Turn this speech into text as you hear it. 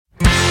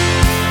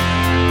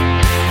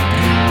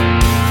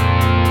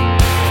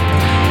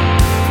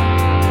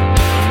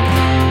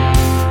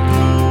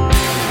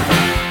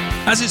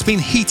As it's been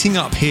heating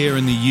up here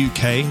in the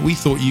UK, we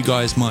thought you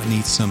guys might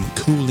need some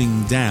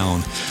cooling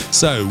down.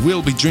 So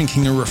we'll be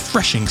drinking a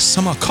refreshing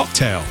summer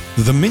cocktail,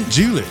 the Mint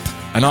Julep.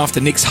 And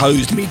after Nick's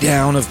hosed me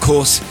down, of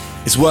course,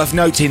 it's worth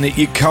noting that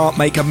you can't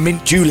make a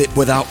mint julep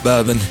without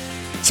bourbon.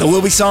 So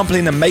we'll be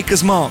sampling the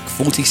Maker's Mark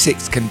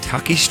 46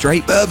 Kentucky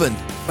Straight Bourbon,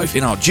 both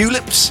in our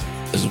juleps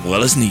as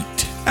well as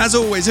neat. As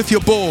always, if you're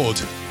bored,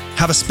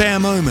 have a spare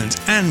moment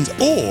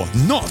or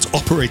not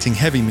operating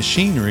heavy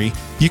machinery,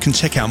 you can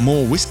check out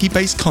more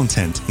whiskey-based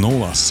content on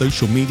all our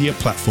social media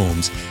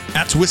platforms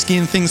at Whiskey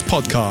and Things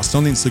Podcast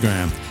on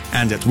Instagram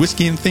and at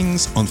Whiskey and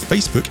Things on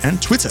Facebook and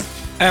Twitter.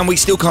 And we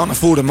still can't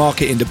afford a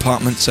marketing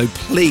department, so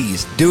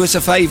please do us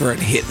a favour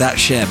and hit that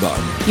share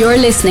button. You're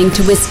listening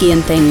to Whiskey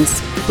and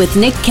Things with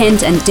Nick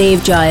Kent and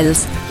Dave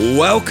Giles.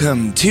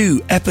 Welcome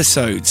to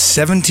episode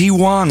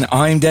 71.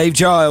 I'm Dave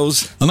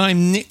Giles. And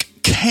I'm Nick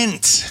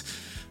Kent.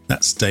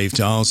 That's Dave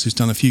Giles, who's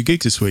done a few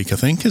gigs this week, I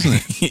think, isn't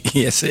it?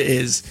 Yes, it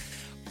is.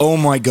 Oh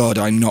my God,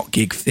 I'm not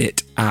gig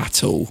fit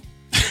at all.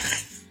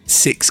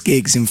 6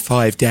 gigs in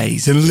 5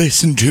 days, and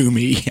listen to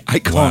me, I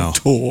can't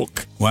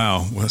talk.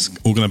 Wow, well, it's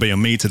all going to be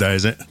on me today,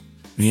 is it?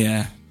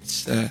 Yeah,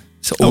 it's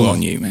all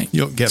on you, mate.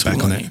 You'll get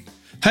back on it.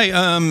 Hey,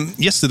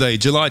 yesterday,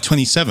 July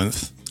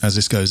 27th, as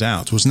this goes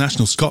out, was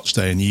National Scotch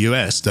Day in the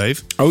US,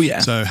 Dave. Oh, yeah.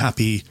 So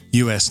happy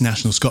US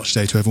National Scotch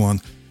Day to everyone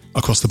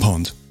across the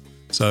pond.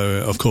 So,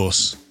 of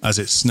course, as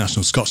it's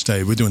National Scotch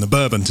Day, we're doing a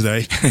bourbon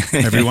today,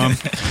 everyone.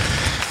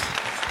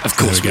 Of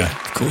course we are.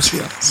 Of course we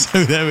are.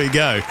 So there we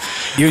go.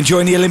 You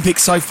enjoying the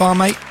Olympics so far,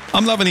 mate?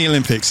 I'm loving the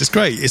Olympics. It's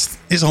great.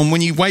 It's on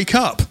when you wake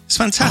up. It's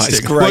fantastic. Oh,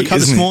 it's great, woke up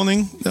this isn't it?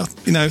 morning,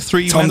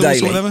 3 Tom medals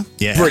Daley. or whatever.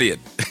 Yeah. Brilliant.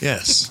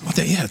 Yes.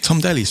 Tom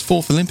Daley's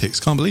 4th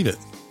Olympics. Can't believe it.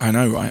 I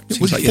know, right? It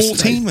was like 14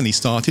 yesterday. when he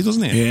started,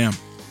 wasn't it? Yeah.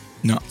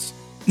 Nuts.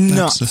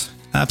 Absolutely.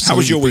 How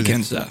was your brilliant.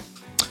 weekend, sir?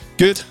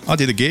 Good. I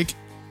did a gig.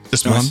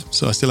 Just Nice. one.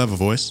 So I still have a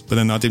voice. But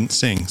then I didn't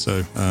sing.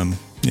 So,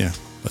 yeah.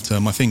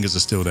 But my fingers are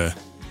still there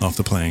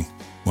after playing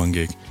one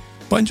gig.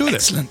 But I enjoyed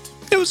Excellent.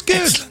 it. It was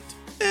good. Excellent.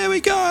 There we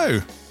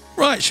go.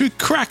 Right, should we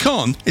crack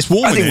on? It's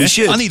warm I in think here. we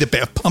should.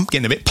 I'm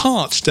getting a bit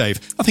parched, Dave.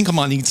 I think I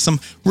might need some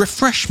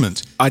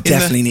refreshment. I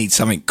definitely need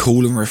something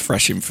cool and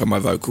refreshing for my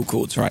vocal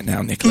cords right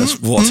now, Nicholas.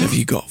 What have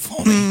you got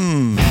for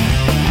me?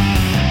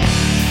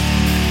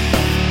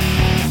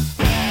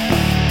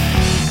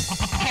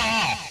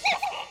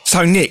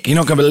 So, Nick, you're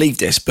not going to believe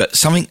this, but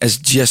something has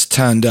just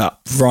turned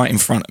up right in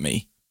front of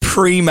me.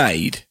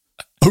 Pre-made.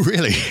 Oh,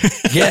 really?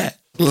 Yeah.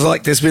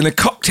 Like there's been a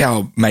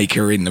cocktail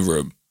maker in the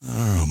room.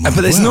 Oh, my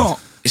But there's word.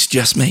 not. It's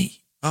just me.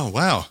 Oh,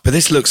 wow. But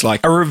this looks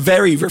like a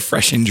very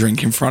refreshing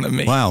drink in front of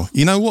me. Wow.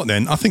 You know what,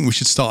 then? I think we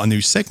should start a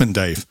new segment,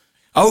 Dave.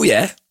 Oh,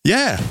 yeah?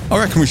 Yeah. I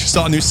reckon we should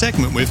start a new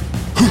segment with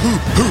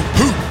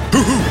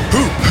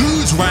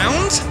Who's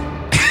Round?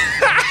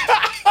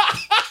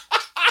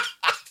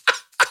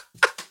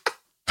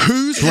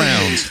 Who's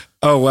Round?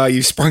 Oh, wow,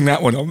 you sprung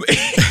that one on me.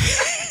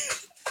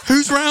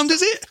 Whose round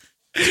is it?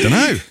 Don't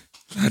know.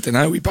 I don't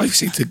know. We both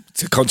seem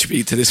to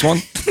contribute to this one.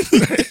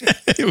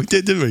 We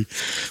did, didn't we?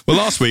 Well,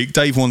 last week,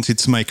 Dave wanted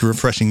to make a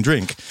refreshing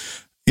drink.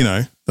 You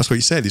know, that's what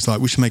he said. He's like,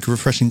 we should make a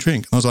refreshing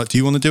drink. And I was like, do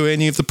you want to do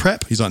any of the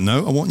prep? He's like,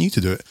 no, I want you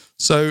to do it.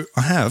 So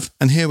I have,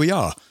 and here we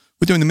are.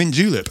 We're doing the Mint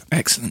Julep.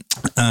 Excellent.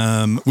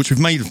 Which we've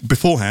made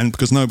beforehand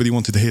because nobody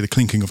wanted to hear the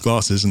clinking of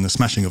glasses and the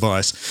smashing of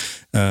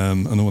ice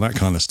and all that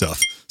kind of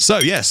stuff. So,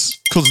 yes,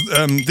 because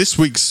this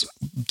week's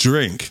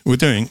drink, we're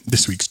doing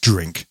this week's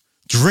drink.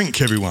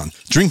 Drink, everyone.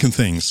 Drinking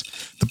things.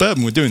 The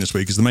bourbon we're doing this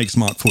week is the Maker's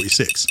Mark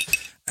 46.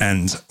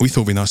 And we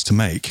thought it'd be nice to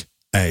make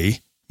a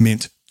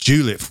mint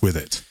julep with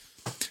it.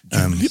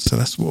 So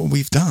that's what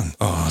we've done.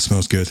 Oh, it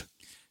smells good.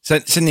 So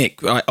Nick,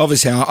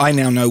 obviously I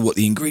now know what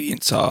the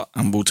ingredients are,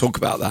 and we'll talk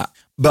about that.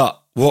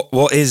 But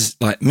what is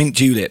like mint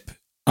julep?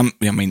 I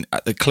mean,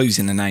 the clue's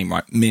in the name,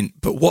 right? Mint.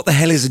 But what the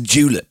hell is a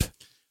julep?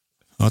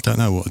 I don't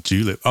know what a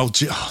julep.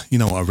 You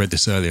know what? I read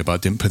this earlier, but I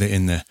didn't put it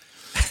in there.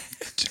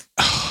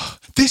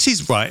 This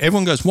is right.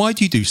 Everyone goes, why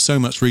do you do so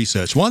much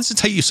research? Why does it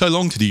take you so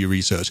long to do your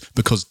research?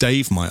 Because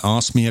Dave might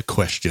ask me a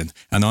question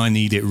and I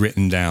need it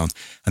written down.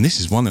 And this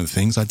is one of the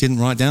things I didn't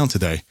write down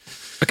today.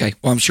 Okay,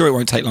 well, I'm sure it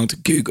won't take long to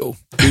Google.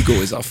 Google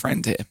is our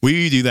friend here. Will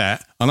you do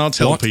that? And I'll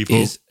tell What people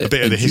is a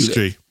bit of the julep?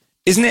 history.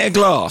 Isn't it a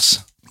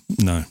glass?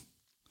 No.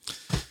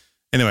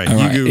 Anyway, All you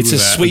right. Google It's a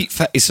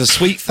that. it's a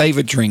sweet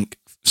flavored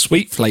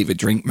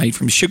drink made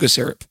from sugar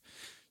syrup,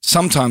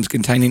 sometimes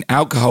containing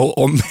alcohol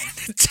or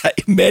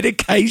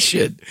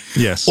medication.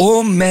 Yes.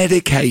 Or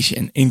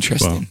medication.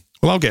 Interesting.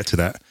 Well, I'll get to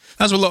that.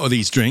 As with a lot of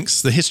these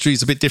drinks, the history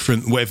is a bit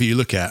different whatever you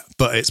look at,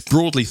 but it's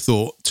broadly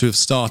thought to have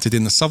started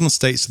in the southern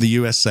states of the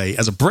USA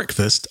as a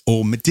breakfast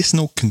or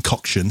medicinal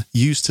concoction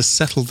used to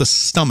settle the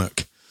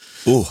stomach.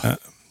 Oh,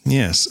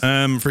 Yes.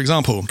 For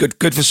example...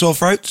 good for sore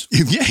throats?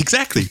 Yeah,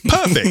 exactly.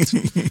 Perfect.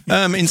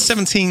 In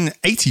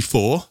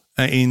 1784,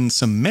 in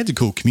some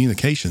medical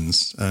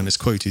communications, it's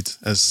quoted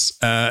as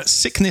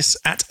sickness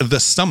at the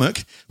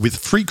stomach with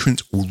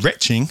frequent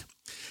retching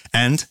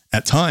and,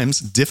 at times,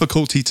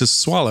 difficulty to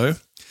swallow.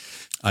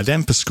 I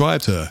then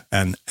prescribed her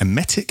an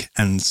emetic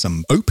and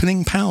some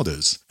opening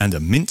powders and a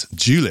mint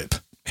julep.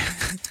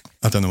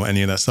 I don't know what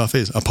any of that stuff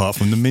is, apart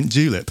from the mint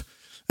julep.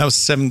 That was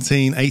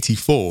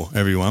 1784,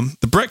 everyone.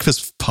 The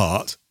breakfast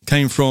part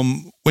came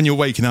from when you're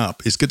waking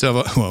up. It's good to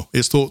have,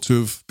 it's thought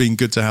to have been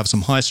good to have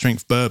some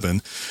high-strength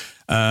bourbon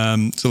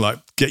to like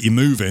get you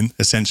moving,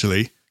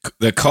 essentially.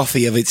 The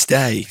coffee of its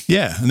day.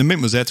 Yeah, and the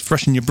mint was there to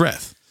freshen your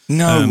breath.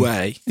 No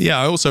way. Yeah,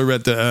 I also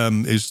read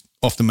that it's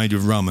often made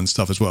with rum and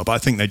stuff as well, but I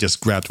think they just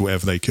grabbed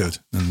whatever they could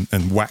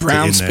and whacked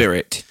Brown it in there.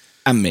 spirit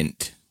and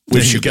mint with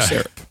There you sugar go.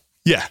 syrup.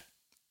 Yeah.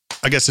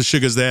 I guess the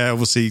sugar's there,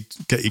 obviously,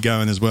 get you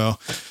going as well.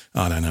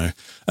 I don't know.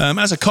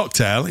 As a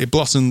cocktail, it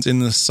blossomed in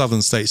the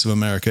southern states of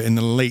America in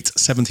the late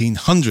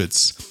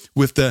 1700s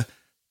with the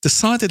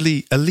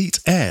decidedly elite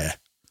air,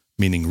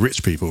 meaning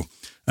rich people,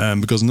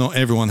 because not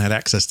everyone had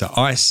access to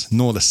ice,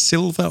 nor the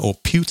silver or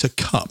pewter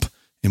cup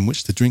in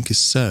which the drink is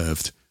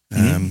served.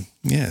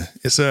 Yeah,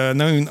 it's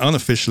known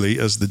unofficially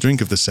as the drink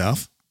of the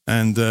South,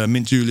 and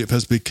mint julep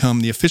has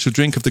become the official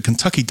drink of the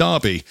Kentucky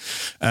Derby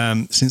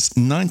since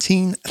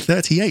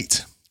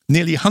 1938.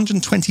 Nearly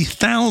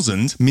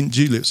 120,000 mint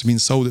juleps have been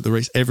sold at the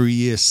race every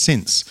year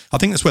since. I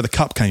think that's where the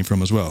cup came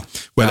from as well,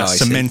 where that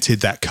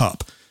cemented that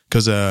cup.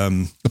 Because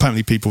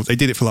apparently they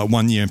did it for like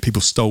 1 year and people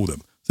stole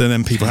them. So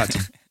then people had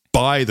to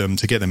buy them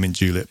to get the mint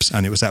juleps.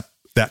 And it was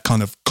that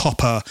kind of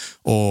copper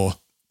or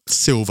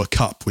silver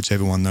cup, which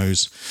everyone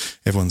knows,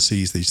 everyone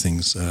sees these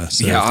things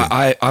served in.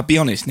 I'll be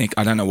honest, Nick,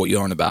 I don't know what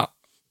you're on about.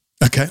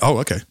 Okay. Oh,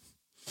 okay.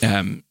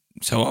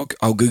 So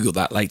I'll Google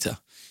that later.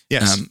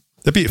 Yes.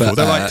 They're beautiful.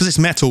 They're like, because it's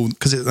metal,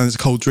 because it's a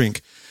cold drink,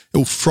 it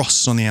all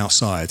frosts on the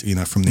outside,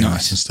 from the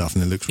ice and stuff,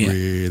 and it looks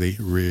really,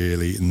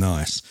 really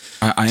nice.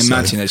 I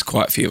imagine there's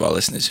quite a few of our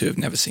listeners who have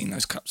never seen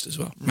those cups as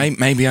well.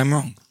 Maybe I'm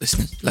wrong.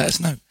 Listeners, let us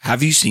know.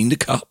 Have you seen the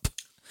cup?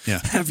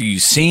 Yeah. Have you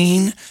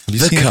seen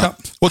the cup?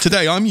 Well,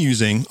 today I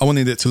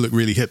wanted it to look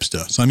really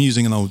hipster, so I'm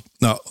using an old,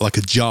 like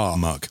a jar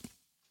mug.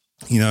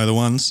 You know the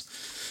ones?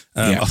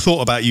 I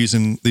thought about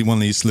using one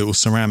of these little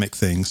ceramic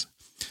things,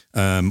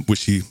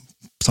 which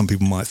some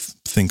people might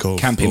think of.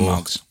 Camping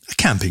mugs. A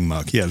camping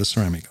mug, yeah, the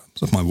ceramic.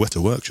 That's my Weta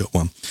Workshop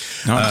one.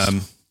 Nice.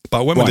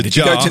 But I went with the did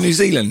jar. you go to New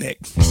Zealand, Nick?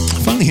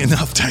 Funny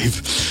enough,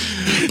 Dave.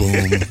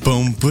 Boom,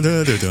 boom,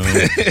 ba-da-da-da.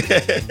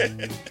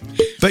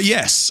 But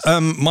yes,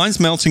 mine's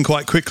melting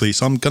quite quickly,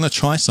 so I'm going to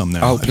try some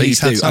now. Oh, please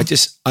do.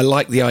 I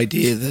like the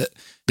idea that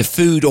the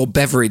food or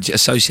beverage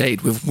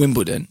associated with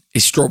Wimbledon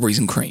is strawberries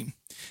and cream,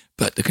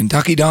 but the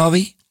Kentucky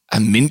Derby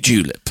and mint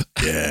julep.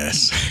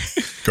 Yes.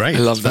 Great. I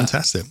love that.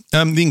 Fantastic.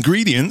 The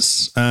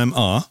ingredients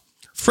are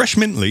fresh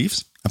mint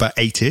leaves, about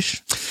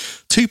 8-ish,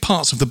 2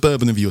 parts of the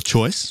bourbon of your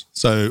choice,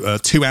 so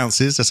 2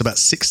 ounces, that's about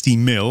 60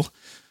 ml,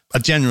 a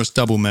generous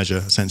double measure,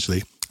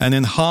 essentially, and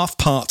then half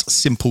part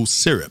simple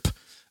syrup.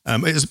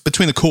 It's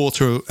between a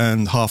quarter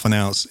and half an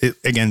ounce. It,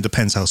 again,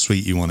 depends how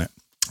sweet you want it.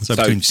 So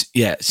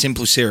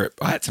simple syrup.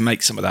 I had to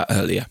make some of that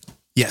earlier.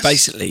 Yes.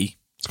 Basically,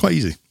 it's quite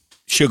easy.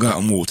 Sugar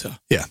and water.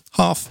 Yeah,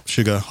 half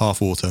sugar,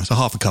 half water. So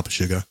half a cup of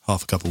sugar,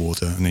 half a cup of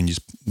water, and then you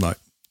just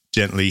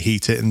gently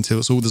heat it until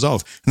it's all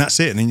dissolved, and that's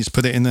it. And then you just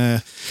put it in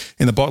a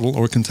bottle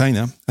or a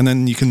container, and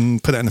then you can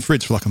put it in the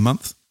fridge for like a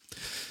month.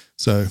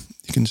 So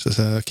you can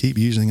just keep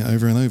using it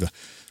over and over.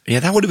 Yeah,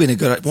 that would have been a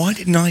good. Why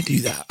didn't I do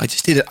that? I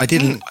just did it. I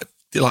did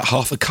like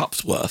half a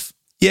cup's worth.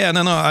 Yeah,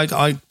 no.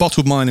 I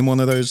bottled mine in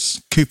one of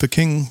those Cooper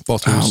King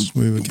bottles.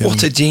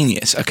 What a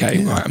genius!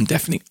 Okay, right. I'm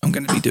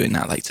going to be doing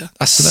that later.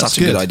 That's such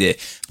a good idea,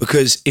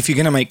 because if you're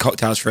going to make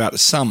cocktails throughout the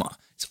summer,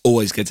 it's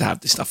always good to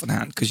have this stuff on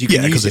hand, because you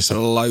can use it for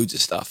loads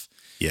of stuff.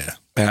 Yeah.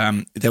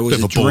 There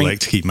was a ball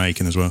drink to keep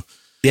making as well.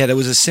 Yeah, there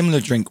was a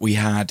similar drink we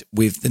had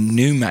with the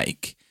new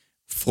make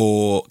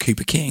for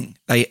Cooper King.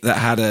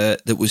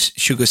 That was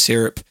sugar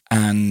syrup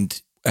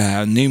and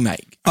new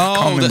make. I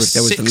can't remember if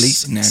there was the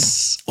leaf in there.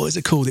 What is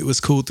it called? It was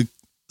called the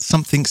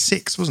something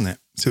 6, wasn't it?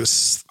 So it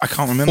was I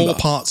can't remember. 4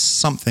 parts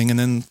something and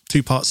then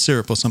 2 parts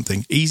syrup or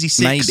something. Easy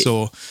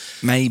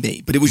 6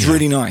 maybe. But it was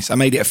really nice. I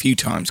made it a few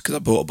times because I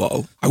bought a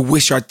bottle. I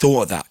wish I'd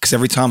thought of that, because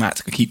every time I had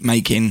to keep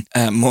making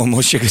more and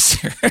more sugar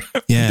syrup.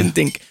 Yeah. I didn't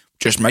think,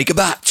 just make a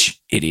batch,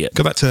 idiot.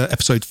 Go back to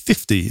episode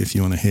 50 if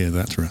you want to hear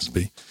that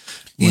recipe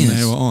when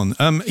they were on.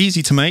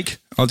 Easy to make.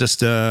 I'll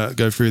just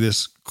go through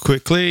this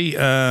quickly.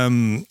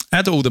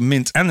 Add all the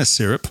mint and the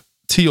syrup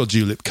to your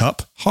julep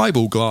cup,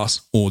 highball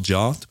glass or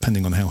jar,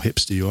 depending on how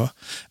hipster you are.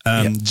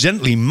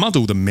 Gently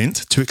muddle the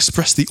mint to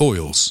express the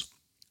oils.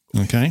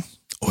 Okay?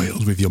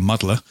 Oils with your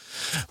muddler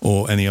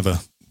or any other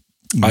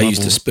I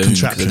used a spoon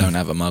because I don't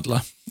have a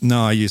muddler.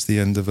 No, I use the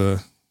end of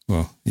a,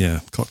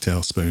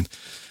 cocktail spoon.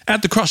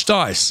 Add the crushed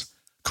ice.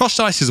 Crushed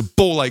ice is a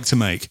ball ache to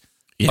make.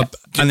 Yeah.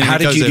 How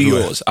did you do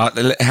yours?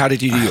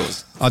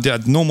 I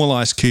did normal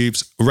ice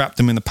cubes, wrapped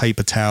them in a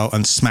paper towel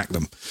and smacked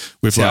them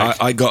with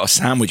I got a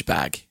sandwich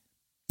bag.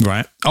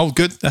 Right. Oh,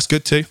 good. That's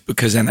good too.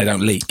 Because then they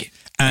don't leak.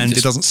 And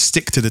it doesn't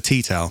stick to the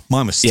tea towel.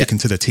 Mine was sticking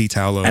to the tea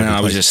towel. And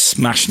I was just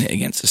smashing it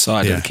against the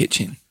side of the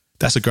kitchen.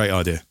 That's a great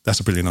idea. That's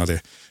a brilliant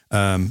idea.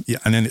 And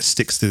then it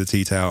sticks to the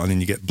tea towel, and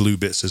then you get blue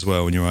bits as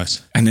well in your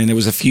ice. And then there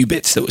was a few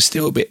bits that were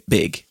still a bit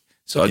big.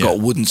 So I got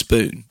a wooden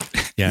spoon.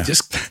 Yeah.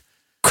 Just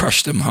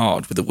crushed them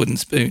hard with a wooden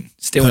spoon.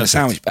 Still in a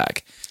sandwich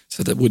bag.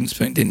 So the wooden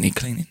spoon didn't need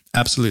cleaning.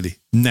 Absolutely.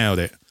 Nailed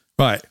it.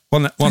 Right.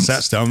 Once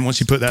that's done, once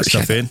you put that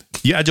stuff in,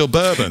 you add your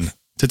bourbon,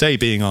 today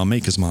being our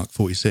Maker's Mark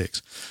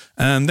 46.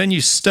 And then you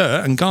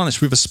stir and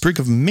garnish with a sprig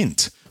of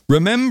mint.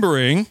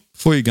 Remembering,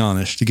 before you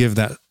garnish, to give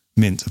that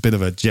mint a bit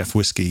of a Jeff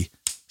Whiskey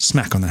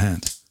smack on the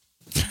hand.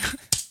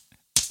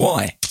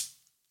 Why?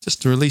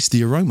 Just to release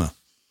the aroma.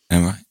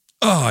 All right.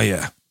 Oh,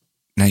 yeah.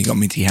 Now you got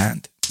minty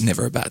hand.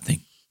 Never a bad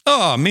thing.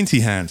 Oh, minty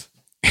hand.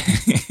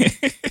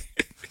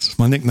 It's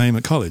my nickname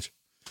at college.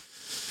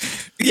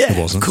 Yeah, It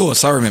wasn't. of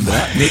course. I remember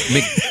that.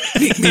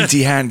 Nick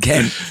Minty Hand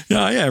Kent.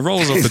 Yeah,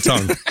 rolls off the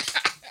tongue.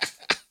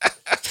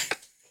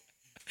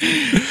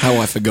 How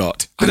I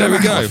forgot. But there we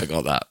go. I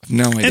forgot that.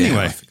 No idea Anyway.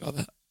 how I forgot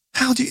that.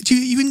 How do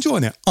you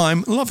enjoying it?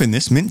 I'm loving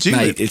this mint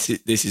julep.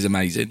 Mate, this is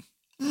amazing.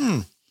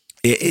 It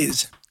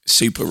is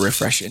super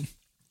refreshing.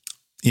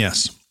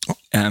 Yes.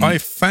 I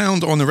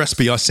found on the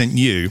recipe I sent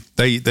you,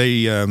 they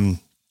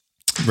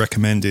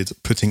recommended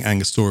putting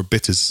Angostura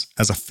bitters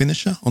as a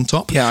finisher on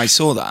top. Yeah, I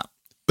saw that.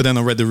 But then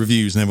I read the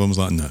reviews and everyone was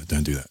like, no,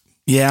 don't do that.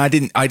 Yeah, I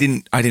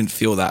didn't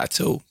feel that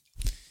at all.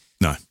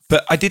 No.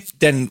 But I did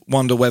then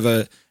wonder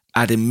whether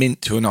adding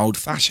mint to an old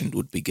fashioned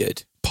would be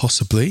good.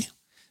 Possibly.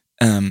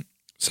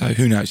 So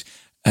who knows?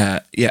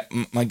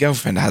 My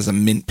girlfriend has a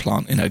mint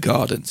plant in her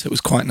garden, so it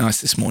was quite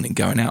nice this morning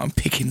going out and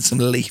picking some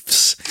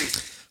leaves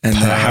and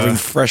having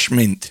fresh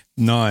mint.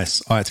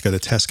 Nice. I had to go to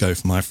Tesco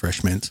for my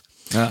fresh mint.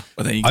 Well,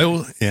 there you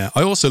go.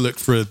 I also looked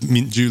for a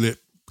mint julep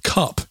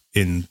cup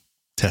in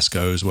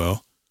Tesco as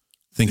well.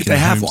 Thinking Did they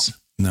have one?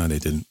 No, they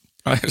didn't.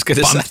 I was going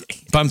to say.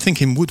 But I'm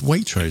thinking, would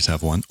Waitrose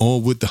have one,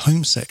 or would the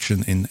home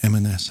section in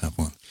M&S have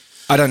one?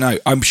 I don't know.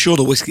 I'm sure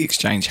the Whiskey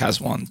Exchange has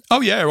one.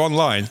 Oh yeah,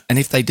 online. And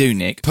if they do,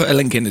 Nick, put a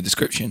link in the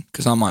description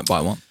because I might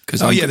buy one.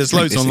 There's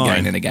loads online.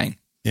 Again and again.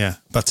 Yeah,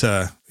 but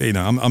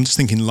I'm just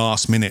thinking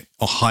last minute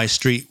or high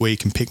street where you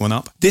can pick one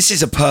up. This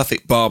is a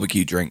perfect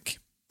barbecue drink.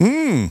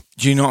 Do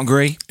you not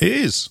agree? It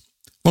is,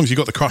 as long as you've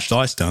got the crushed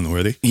ice down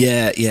already.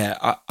 Yeah.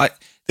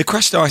 The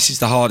crushed ice is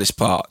the hardest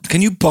part.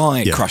 Can you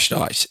buy crushed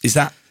ice?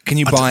 Can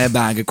you buy a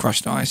bag of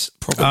crushed ice?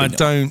 Probably I not.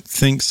 don't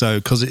think so,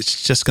 because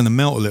it's just going to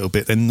melt a little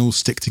bit, then all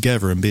stick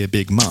together and be a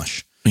big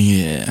mush.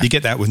 Yeah. You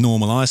get that with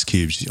normal ice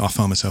cubes. I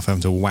find myself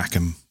having to whack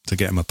them to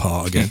get them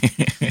apart again.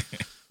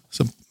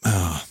 So,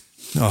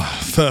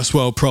 first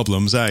world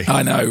problems, eh?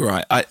 I know,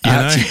 right? I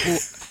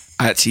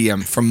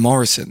actually, from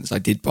Morrison's, I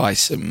did buy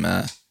some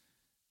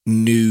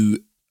new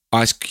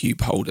ice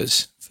cube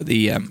holders for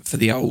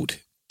the old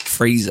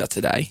freezer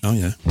today. Oh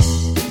yeah,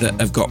 that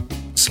have got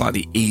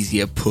slightly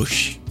easier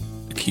push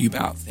the cube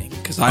out thing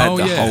because I had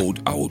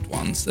the old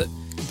ones that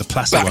the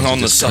plastic back ones on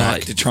the just side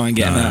crack. to try and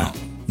get them out.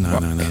 No.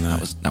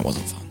 That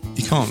wasn't fun.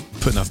 You can't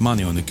put enough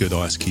money on a good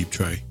ice cube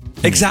tray.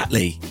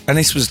 Exactly, and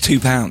this was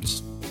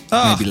 £2,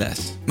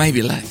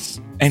 maybe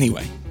less.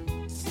 Anyway,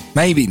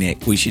 maybe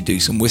Nick, we should do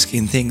some whiskey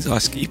and things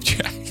ice cube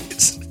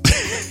trays.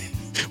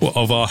 What,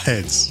 of our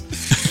heads?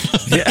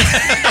 Yeah.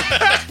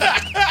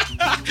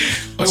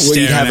 Well,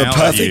 you'd have a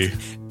perfect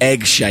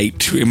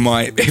egg-shaped.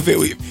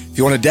 If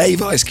you want a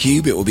Dave ice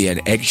cube, it will be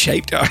an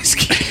egg-shaped ice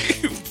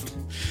cube.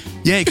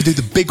 Yeah, you could do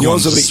the big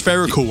Yours ones, the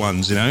spherical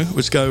ones,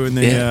 which go in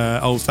the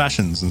old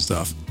fashions and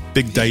stuff.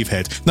 Big Dave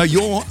head. No,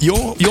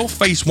 your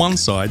face one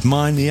side,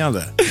 mine the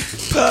other.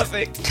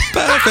 Perfect.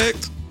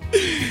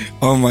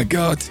 Oh my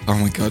god.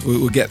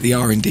 We'll get the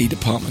R&D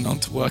department on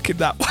to work in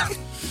that one.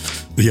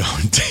 The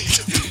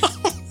R&D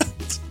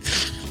department.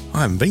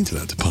 I haven't been to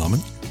that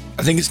department.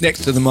 I think it's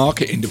next to the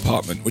marketing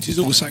department, which is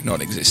also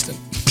non-existent.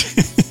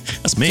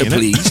 That's me, so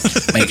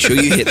please make sure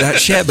you hit that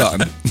share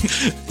button.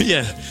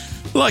 Yeah,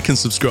 like and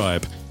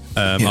subscribe.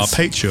 Our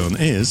Patreon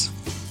is.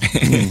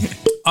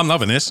 I'm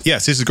loving this.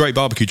 Yes, this is a great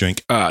barbecue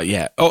drink.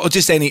 Yeah, or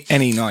just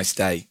any nice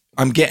day.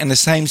 I'm getting the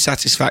same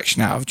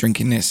satisfaction out of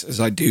drinking this as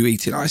I do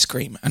eating ice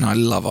cream, and I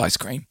love ice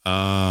cream.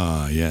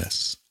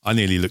 Yes. I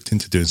nearly looked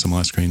into doing some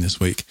ice cream this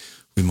week.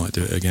 We might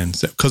do it again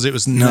because it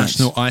was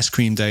National Ice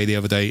Cream Day the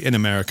other day in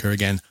America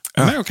again.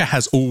 America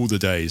has all the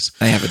days.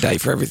 They have a day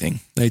for everything.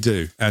 They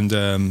do.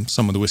 And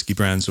some of the whiskey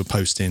brands were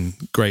posting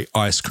great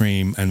ice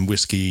cream and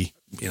whiskey,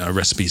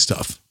 recipe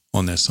stuff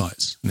on their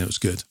sites. And it was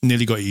good.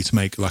 Nearly got you to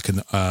make like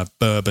a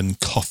bourbon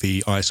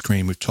coffee ice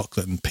cream with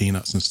chocolate and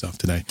peanuts and stuff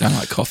today. Don't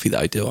like coffee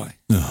though, do I?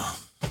 Oh,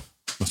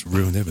 must have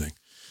ruined everything.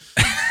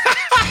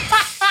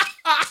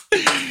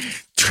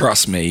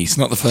 Trust me, it's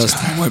not the first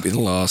time, won't be the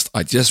last.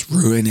 I just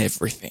ruin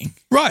everything.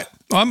 Right.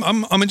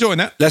 I'm enjoying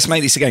that. Let's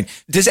make this again.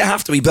 Does it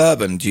have to be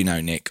bourbon, do you know,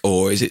 Nick?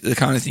 Or is it the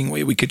kind of thing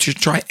where we could just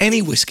try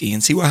any whiskey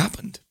and see what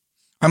happened?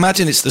 I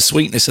imagine it's the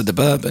sweetness of the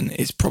bourbon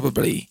is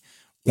probably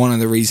one of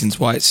the reasons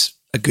why it's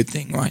a good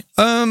thing, right?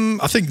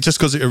 I think just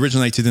because it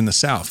originated in the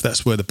South,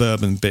 that's where the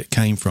bourbon bit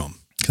came from.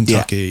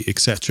 Kentucky,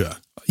 etc.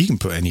 You can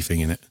put anything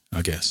in it,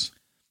 I guess.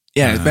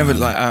 Yeah, remember,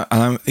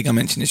 I think I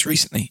mentioned this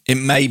recently. It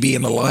may be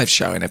in the live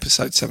show in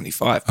episode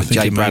 75, but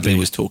Jay Bradley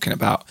was talking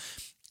about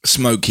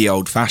smoky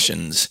old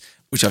fashions,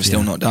 which I've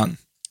still not done.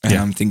 And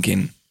I'm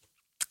thinking,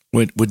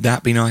 would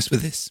that be nice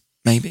with this?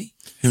 maybe.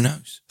 Who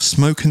knows?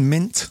 Smoke and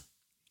mint?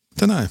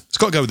 Don't know. It's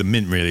got to go with the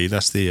mint, really.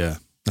 That's the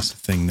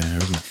thing there,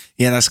 isn't it?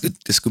 Yeah, that's good.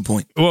 That's a good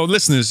point. Well,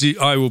 listeners,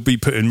 I will be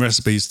putting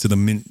recipes to the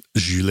mint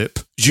julep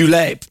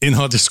Julep. in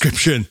our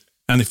description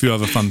and a few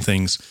other fun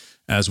things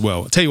as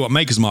well. I'll tell you what,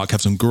 Maker's Mark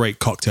have some great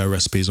cocktail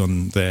recipes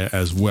on there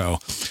as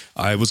well.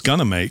 I was going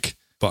to make,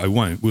 but I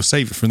won't. We'll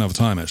save it for another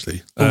time,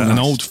 actually. Nice. An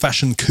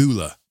old-fashioned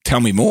cooler.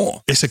 Tell me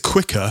more. It's a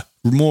quicker,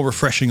 more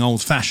refreshing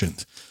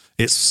old-fashioned.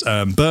 It's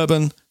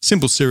bourbon,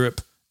 simple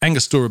syrup,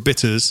 Angostura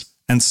bitters,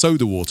 and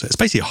soda water. It's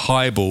basically a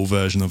highball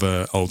version of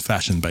an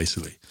old-fashioned,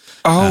 basically.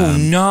 Oh,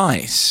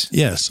 nice.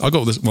 Yes, I got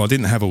all this. Well, I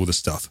didn't have all the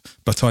stuff,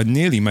 but I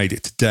nearly made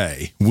it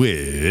today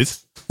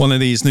with one of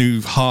these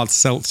new hard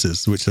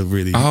seltzers, which are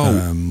really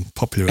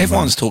popular.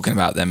 Everyone's talking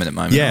about them at the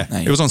moment, Yeah, aren't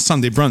they? it was on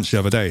Sunday brunch the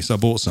other day, so I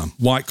bought some.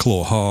 White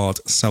Claw hard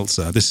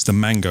seltzer. This is the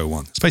mango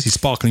one. It's basically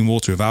sparkling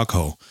water with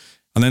alcohol.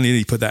 And then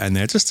nearly put that in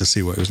there just to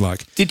see what it was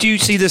like. Did you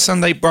see the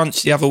Sunday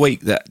brunch the other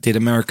week that did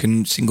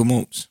American single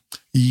malts?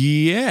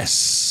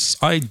 Yes,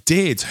 I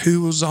did.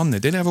 Who was on there?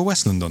 Did it have a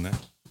Westland on there?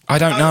 I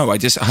don't know. I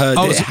just heard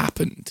it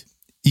happened.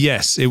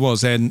 Yes, it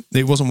was. And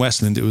it wasn't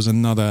Westland. It was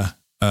another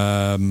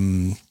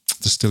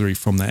distillery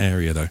from that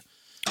area, though.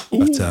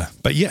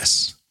 But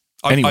yes,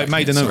 Anyway, I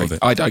made a note of it.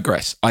 I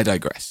digress.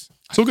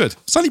 It's all good.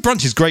 Sunday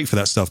brunch is great for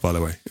that stuff, by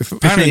the way. If you're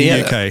in the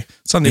UK,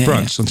 Sunday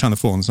brunch on Channel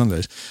 4 on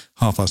Sundays,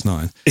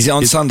 9:30. Is it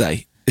on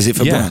Sunday? Is it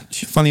for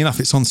brunch? Funny enough,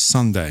 it's on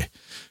Sunday.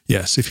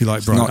 Yes, if you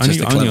like brunch. Not just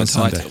a only clever on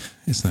Sunday. title.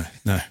 It's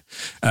no.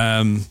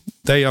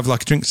 They have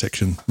like a drink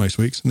section most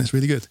weeks, and it's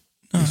really good.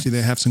 Usually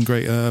they have some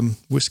great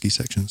whiskey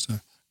sections. So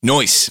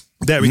Nice.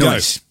 there we go.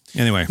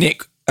 Anyway,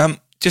 Nick,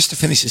 just to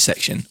finish this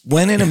section,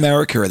 when in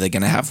America are they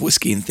going to have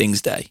Whiskey and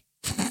Things Day?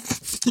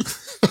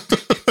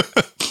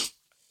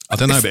 I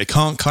don't know, but it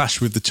can't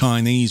clash with the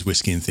Chinese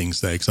whiskey and things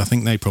there, because I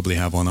think they probably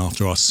have one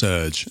after our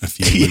surge a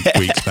few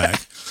weeks back.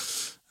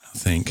 I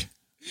think.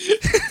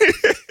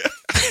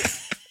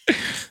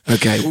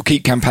 Okay, we'll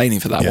keep campaigning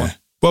for that one.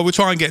 Well, we'll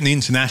try and get an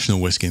international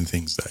whiskey and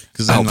things day,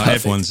 because then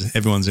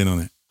everyone's in on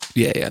it.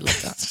 Yeah, I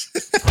love that.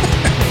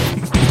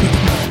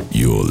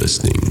 You're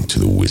listening to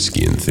the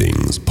Whiskey and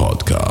Things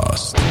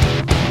podcast.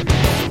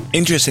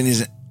 Interesting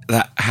is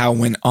that how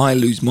when I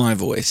lose my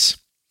voice,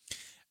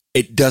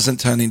 it doesn't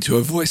turn into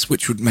a voice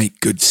which would make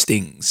good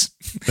stings.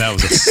 That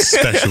was a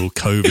special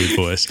COVID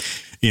voice.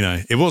 You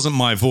know, it wasn't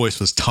my voice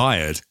was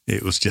tired.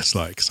 It was just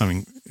like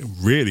something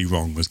really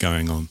wrong was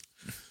going on.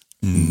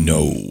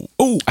 No.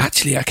 Oh,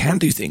 actually, I can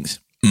do things.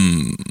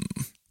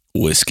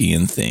 Whiskey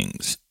and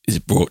Things is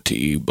brought to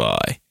you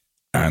by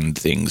And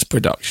Things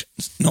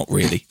Productions. Not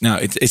really. No,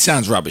 it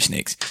sounds rubbish,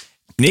 Nix.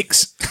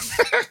 Nix?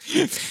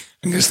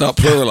 I'm going to start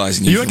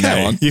pluralising you from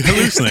now on. You're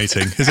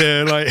hallucinating.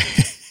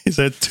 Is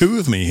there two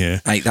of me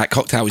here? Hey, that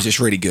cocktail was just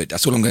really good.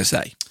 That's all I'm going to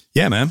say.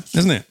 Yeah, man,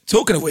 isn't it?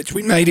 Talking of which,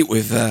 we made it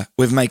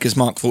with Maker's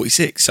Mark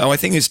 46. So I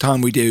think it's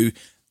time we do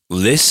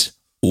this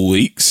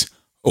week's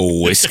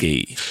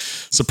whiskey.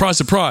 Surprise,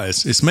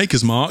 surprise. It's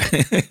Maker's Mark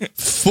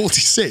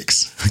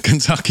 46.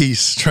 Kentucky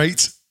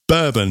Straight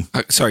Bourbon.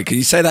 Sorry, can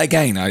you say that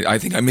again? I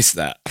think I missed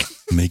that.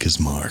 Maker's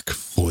Mark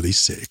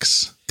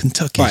 46.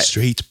 Kentucky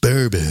Straight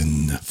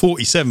Bourbon.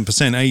 47%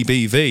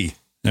 ABV.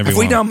 Everyone. Have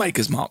we done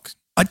Maker's Mark?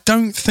 I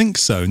don't think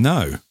so,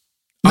 no.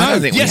 I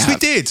don't think yes, we we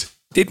did.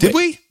 Did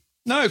we?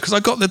 No, because I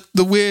got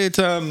the weird,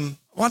 I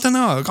don't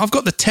know. I've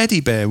got the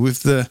teddy bear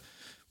with the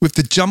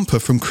jumper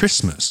from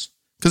Christmas.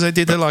 Because they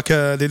did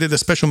a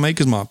special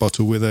Maker's Mark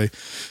bottle with a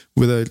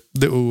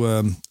little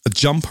a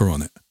jumper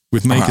on it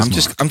with Maker's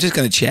Mark. I'm just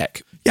going to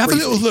check. Yeah, have a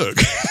little look.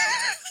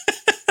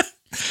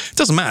 It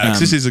doesn't matter because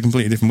this is a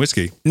completely different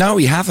whiskey. No,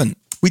 we haven't.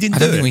 We didn't. I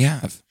don't think we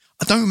have.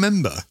 I don't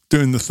remember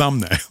doing the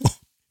thumbnail.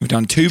 We've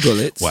done 2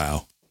 bullets.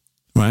 Wow.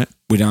 Right.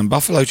 We've done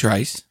Buffalo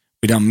Trace.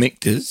 We've done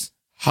Michter's,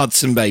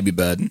 Hudson Baby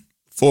Burden,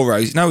 4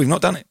 Roses. No, we've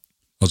not done it.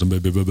 Hudson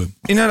Baby Burden.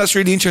 You know, that's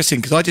really interesting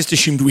because I just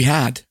assumed we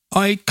had.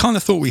 I kind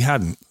of thought we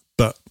hadn't,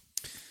 but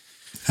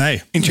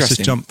hey,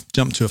 interesting. Let's just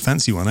jump to a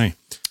fancy one, eh?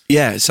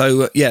 Yeah.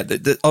 So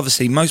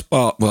obviously most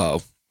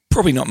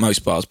probably not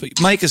most bars, but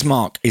Maker's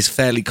Mark is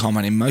fairly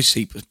common in most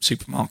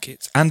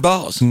supermarkets and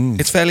bars.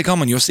 It's fairly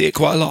common. You'll see it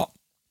quite a lot,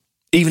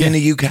 even in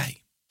the UK.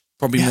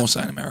 Probably more so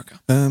in America.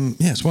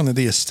 It's one of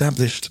the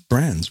established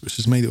brands, which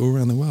has made it all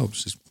around the world,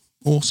 which is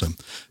awesome.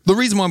 The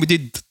reason why we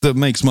did the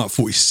Maker's Mark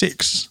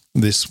 46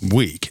 this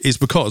week is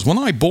because when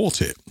I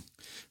bought it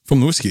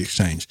from the Whiskey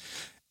Exchange,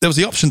 there was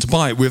the option to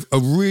buy it with a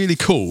really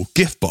cool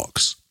gift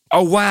box.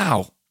 Oh,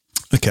 wow.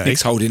 Okay.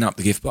 Nick's holding up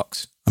the gift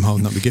box. I'm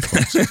holding up the gift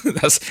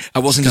box. I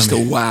wasn't just a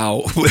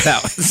wow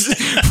without.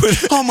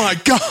 Oh my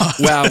God.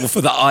 Wow for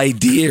the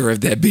idea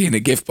of there being a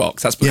gift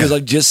box. That's because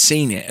I've just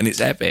seen it and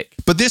it's epic.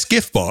 But this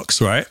gift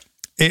box, right?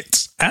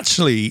 It's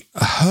actually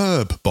a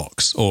herb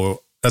box, or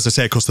as I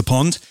say across the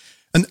pond,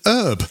 an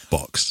herb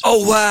box.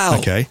 Oh, wow.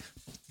 Okay.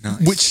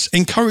 Nice. Which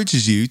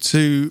encourages you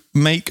to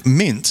make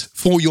mint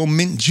for your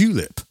mint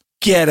julep.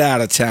 Get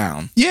out of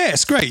town. Yeah,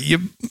 it's great.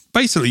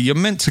 You're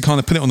meant to kind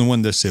of put it on the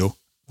windowsill.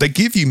 They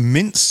give you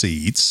mint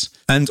seeds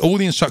and all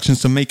the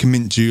instructions to make a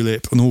mint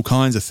julep and all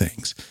kinds of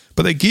things.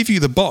 but they give you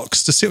the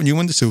box to sit on your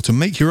windowsill to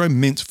make your own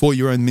mint for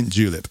your own mint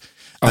julep.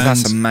 Oh, And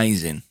that's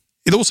amazing.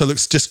 it also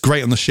looks just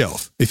great on the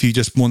shelf if you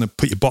just want to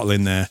put your bottle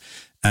in there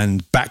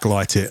and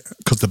backlight it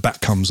because the back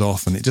comes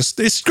off, and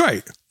it's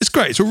great. It's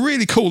great. It's a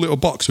really cool little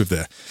box with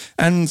there,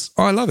 and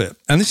I love it.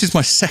 And this is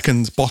my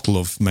second bottle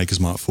of Maker's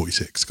Mark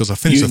 46 because I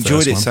finished You the first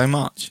enjoyed it one. so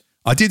much.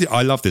 I did.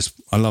 I love this.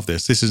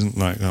 This isn't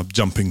like I'm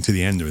jumping to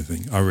the end or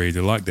anything. I really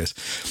like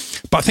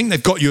this. But I think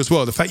they've got you as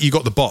well. The fact you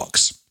got the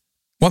box.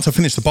 Once I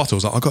finished the bottle, I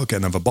was like, I've got to get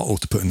another bottle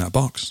to put in that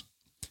box.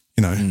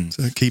 You know,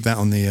 to keep that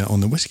on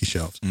the whiskey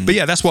shelves. But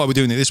yeah, that's why we're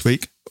doing it this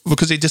week,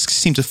 because it just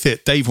seemed to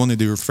fit. Dave wanted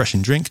to do a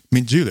refreshing drink,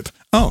 mint julep.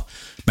 Oh,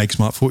 Maker's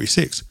Mark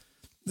 46.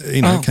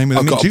 You know, came with a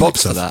I've mint got a julep box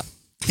stuff. for that.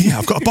 Yeah,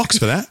 I've got a box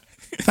for that.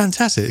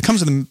 Fantastic. It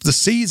comes with the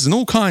seeds and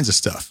all kinds of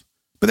stuff.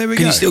 But there we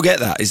Can go. you still get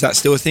that? Is that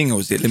still a thing, or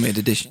is it limited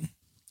edition?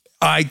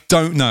 I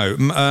don't know.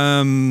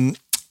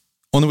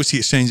 On the Whiskey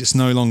Exchange, it's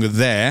no longer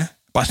there,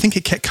 but I think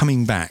it kept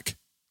coming back.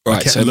 I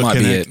Right, kept so it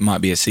looking at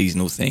might be a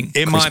seasonal thing.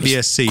 It might be a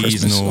Christmas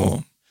seasonal.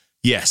 or-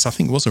 Yes, I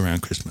think it was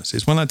around Christmas.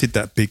 It's when I did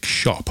that big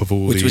shop of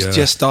all Which the was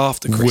just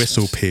after Christmas.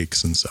 whistle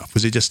pigs and stuff.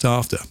 Was it just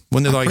after?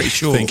 When did I pretty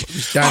sure think, it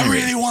was I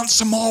January. really want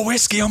some more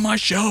whiskey on my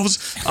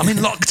shelves. I'm in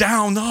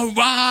lockdown.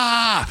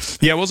 Oh,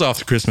 Yeah, it was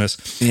after Christmas.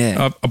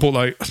 Yeah.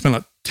 I spent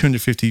like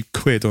 250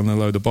 quid on a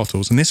load of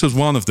bottles, and this was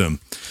one of them,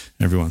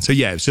 everyone. So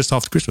yeah, it was just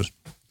after Christmas.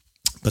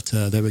 But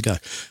there we go.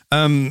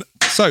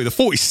 So the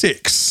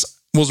 46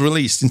 was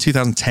released in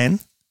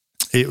 2010.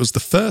 It was the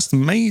first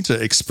major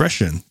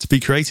expression to be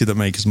created at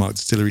Maker's Mark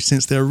Distillery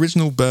since their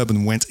original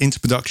bourbon went into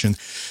production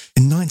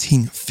in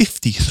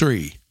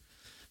 1953.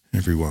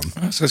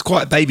 Everyone. So it's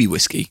quite a baby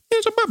whiskey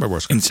It's a bourbon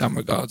whiskey. in some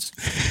regards.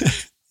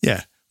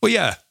 Yeah. Well,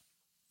 yeah.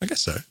 I guess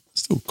so.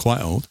 Still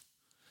quite old.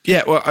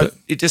 Yeah, well,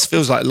 it just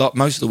feels like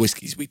most of the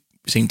whiskies we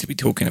seem to be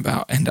talking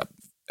about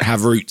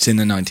have roots in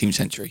the 19th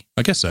century.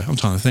 I guess so. I'm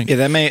trying to think. Yeah,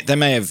 they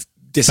may have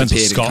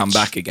disappeared and Scotch come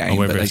back or again,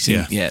 whatever but it they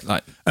is, seem, yeah.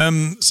 like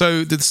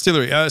So the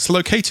distillery, it's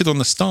located on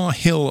the Star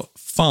Hill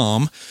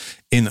Farm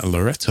in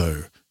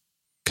Loretto,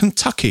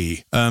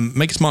 Kentucky.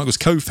 Maker's Mark was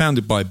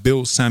co-founded by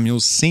Bill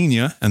Samuels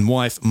Sr. and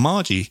wife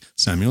Margie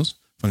Samuels,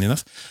 funny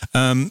enough.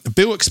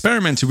 Bill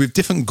experimented with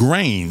different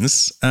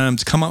grains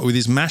to come up with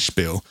his mash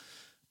bill,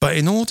 but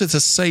in order to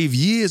save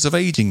years of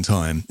aging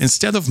time,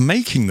 instead of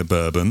making the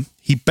bourbon,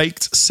 he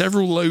baked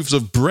several loaves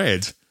of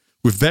bread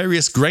with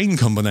various grain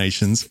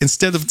combinations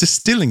instead of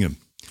distilling them.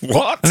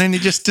 what? And then he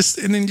just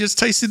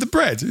tasted the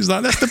bread. He was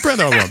like, "That's the bread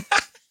I want."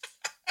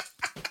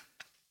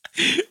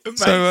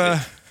 So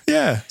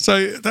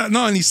so that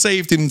not only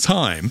saved him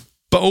time,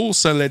 but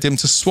also led him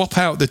to swap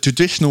out the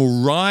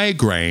traditional rye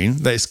grain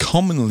that is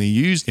commonly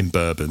used in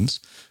bourbons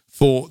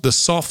for the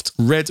soft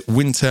red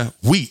winter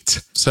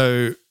wheat.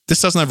 So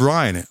this doesn't have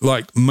rye in it,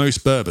 like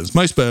most bourbons.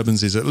 Most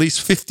bourbons is at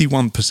least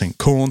 51%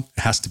 corn.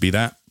 It has to be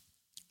that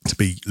to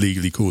be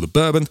legally called a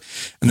bourbon.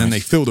 And then they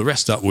fill the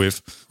rest up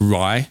with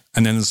rye,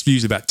 and then there's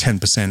usually about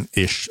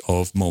 10%-ish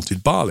of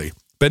malted barley.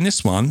 But in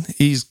this one,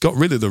 he's got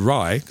rid of the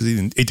rye because he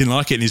didn't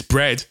like it in his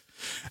bread.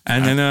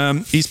 And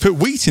then he's put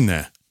wheat in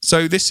there.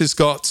 So this has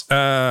got,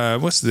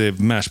 what's the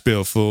mash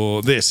bill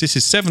for this? This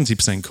is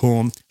 70%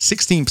 corn,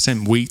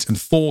 16% wheat, and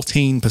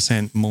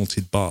 14%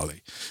 malted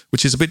barley,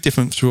 which is a bit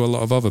different to a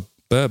lot of other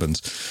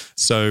bourbons.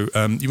 So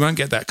you won't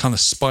get that kind of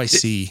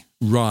spicy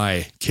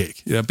rye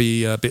kick. It'll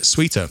be a bit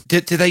sweeter. Do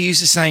they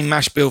use the same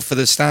mash bill for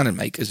the standard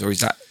makers, or is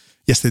that?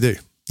 Yes, they do.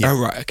 Yeah. Oh,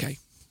 right, okay.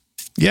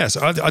 Yes,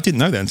 I didn't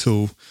know that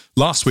until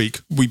last week.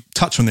 We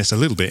touched on this a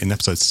little bit in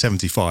episode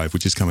 75,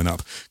 which is coming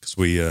up, because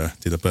we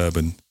did a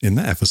bourbon in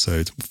that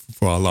episode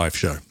for our live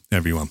show,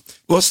 everyone.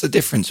 What's the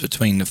difference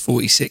between the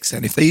 46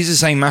 then? If they use the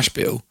same mash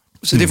bill,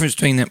 what's the difference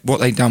between what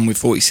they've done with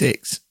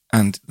 46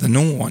 and the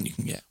normal one you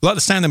can get? Like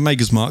the standard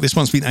Maker's Mark, this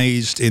one's been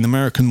aged in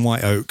American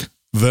white oak,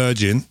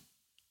 virgin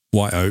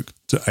white oak,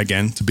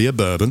 to be a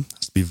bourbon. It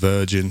has to be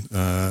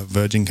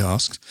virgin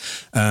casks.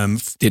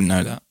 Didn't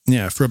know that.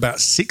 Yeah, for about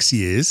 6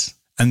 years.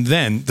 And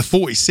then the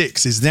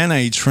 46 is then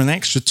aged for an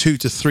extra 2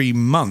 to 3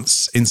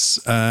 months in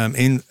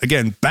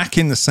again, back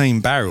in the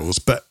same barrels.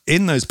 But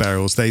in those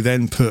barrels, they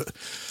then put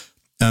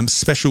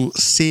special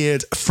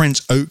seared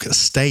French oak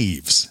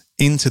staves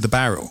into the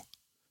barrel.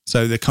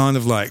 So they're kind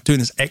of like doing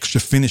this extra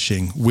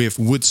finishing with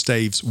wood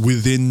staves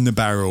within the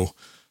barrel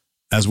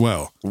as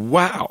well.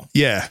 Wow.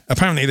 Yeah.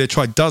 Apparently they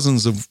tried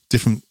dozens of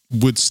different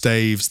wood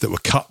staves that were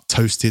cut,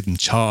 toasted and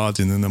charred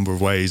in a number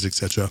of ways,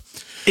 etc.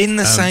 In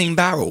the same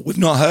barrel? We've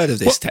not heard of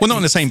this Well, not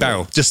in the same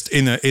barrel, just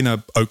in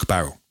a oak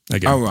barrel.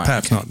 Again, Oh, right,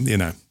 perhaps okay.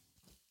 not,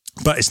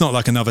 but it's not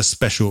like another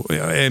special.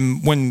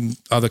 When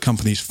other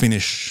companies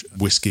finish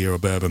whiskey or a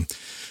bourbon,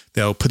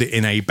 they'll put it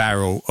in a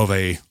barrel of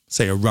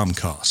say a rum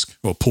cask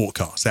or port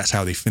cask. That's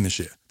how they finish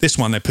it. This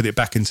one, they put it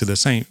back into the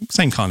same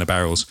kind of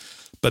barrels,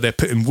 but they're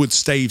putting wood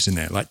staves in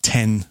there, like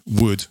 10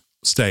 wood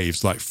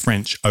staves, like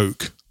French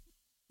oak,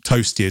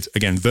 toasted,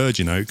 again,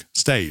 virgin oak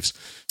staves.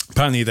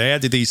 Apparently, they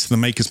added these to the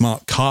Maker's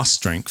Mark cask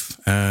strength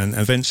and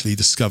eventually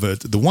discovered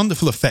the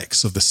wonderful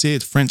effects of the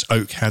seared French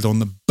oak had on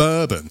the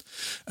bourbon.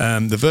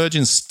 The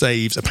virgin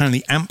staves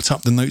apparently amped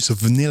up the notes of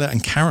vanilla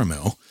and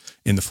caramel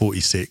in the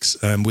 46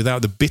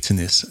 without the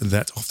bitterness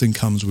that often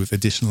comes with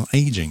additional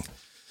aging.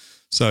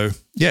 So,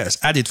 yeah, it's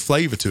added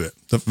flavour to it,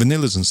 the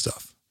vanillas and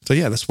stuff. So,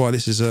 yeah, that's why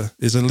this is a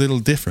little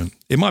different.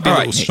 It might be a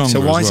little stronger.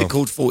 So, why as is well. it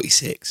called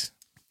 46?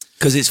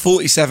 Because it's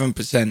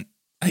 47%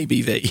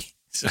 ABV.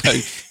 So,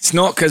 it's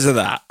not because of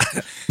that.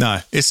 No,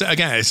 it's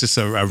just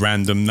a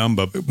random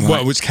number,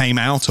 which came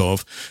out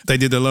of, they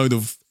did a load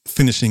of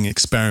finishing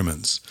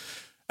experiments.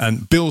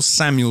 And Bill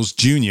Samuels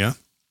Jr.,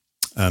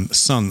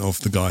 son of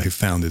the guy who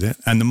founded it,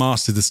 and the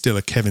master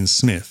distiller Kevin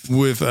Smith,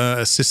 with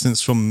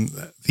assistance from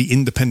the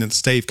independent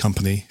stave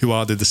company, who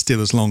are the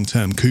distiller's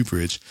long-term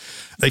cooperage,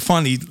 they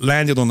finally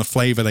landed on a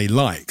flavour they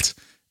liked.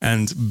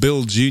 And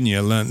Bill Jr.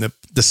 learned that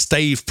the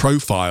stave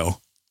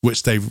profile,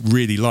 which they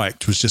really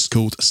liked, was just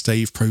called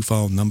Stave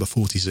Profile Number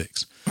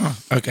 46. Oh,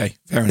 okay,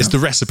 fair enough. It's the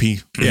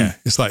recipe. Yeah,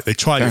 it's like they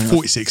tried it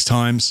 46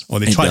 times,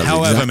 or they tried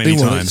however many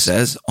what times. It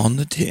says on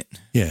the tin.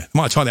 Yeah,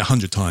 might have tried it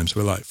 100 times.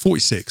 We're like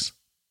 46.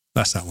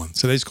 That's that one.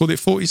 So they just called it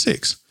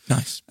 46.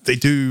 Nice. They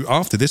do,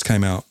 after this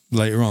came out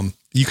later on,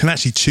 you can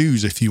actually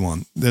choose if you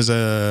want. There's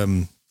a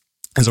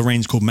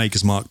range called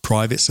Maker's Mark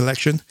Private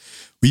Selection,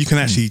 where you can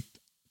actually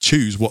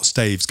choose what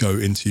staves go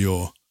into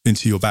your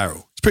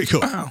barrel. It's pretty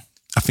cool. Wow.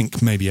 I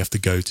think maybe you have to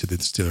go to the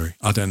distillery.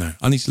 I don't know.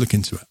 I need to look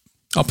into it.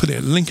 I'll put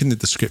a link in the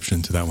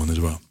description to that one as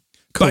well.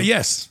 Cool. But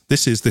yes,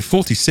 this is the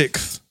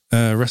 46th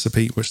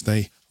recipe, which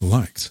they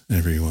liked,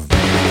 everyone.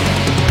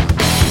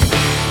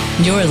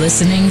 You're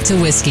listening to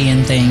Whiskey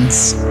and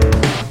Things.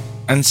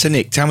 And so,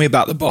 Nick, tell me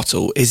about the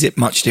bottle. Is it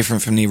much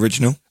different from the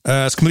original?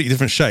 It's a completely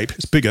different shape.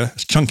 It's bigger.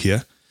 It's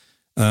chunkier.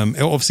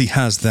 It obviously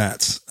has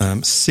that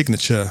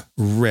signature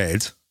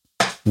red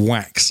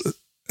wax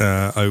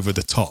over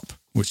the top,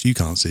 which you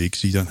can't see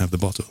because you don't have the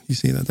bottle. You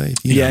see that, Dave?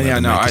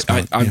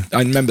 I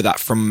remember that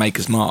from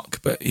Maker's Mark,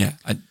 but yeah,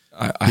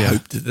 I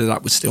hoped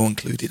that was still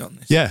included on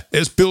this. Yeah, it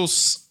was Bill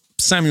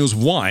Samuel's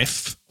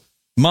wife,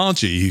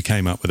 Margie, who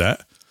came up with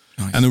that.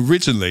 Nice. And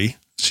originally,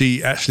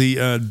 she actually,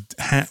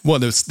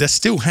 they're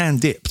still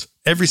hand dipped.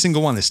 Every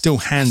single one is still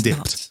hand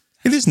dipped.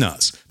 It is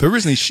nuts. But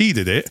originally, she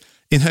did it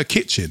in her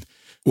kitchen.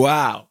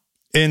 Wow.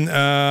 In,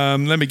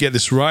 let me get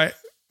this right.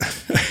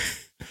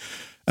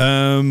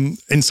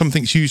 In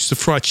something she used to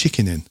fry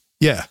chicken in.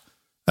 Yeah,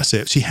 that's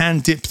it. She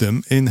hand dipped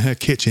them in her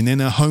kitchen in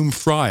her home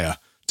fryer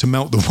to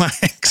melt the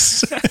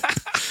wax.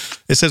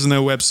 It says on her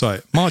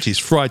website, Margie's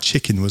fried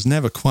chicken was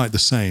never quite the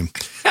same,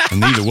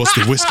 and neither was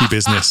the whiskey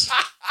business.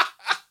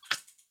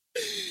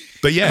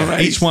 But yeah,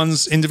 each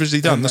one's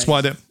individually done. That's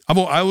why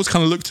I always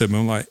kind of looked at them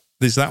and I'm like,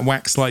 is that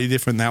wax slightly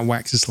different? That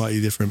wax is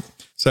slightly different.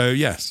 So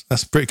yes,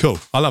 that's pretty cool.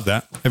 I love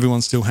that.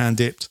 Everyone's still hand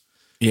dipped.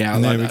 Yeah,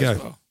 and I like there we go.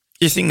 As well.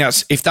 You think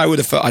that's, if they were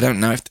the first, I don't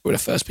know if they were the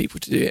first people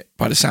to do it.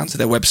 By the sounds of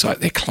their website,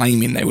 they're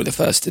claiming they were the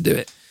first to do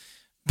it.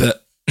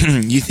 But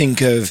you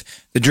think of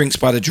the Drinks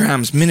by the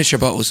Drams miniature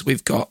bottles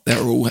we've got,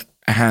 they're all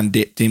hand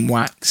dipped in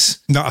wax.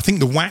 No, I think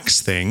the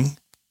wax thing,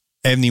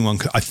 I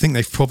think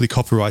they've probably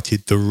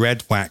copyrighted the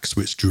red wax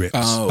which drips.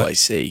 Oh, I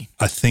see.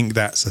 I think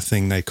that's the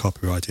thing they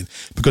copyrighted.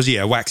 Because,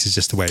 wax is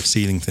just a way of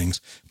sealing things.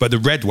 But the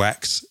red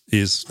wax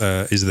is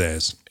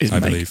theirs, I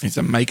believe. It's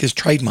a Maker's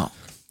trademark.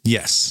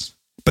 Yes.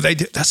 But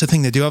that's the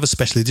thing, they do other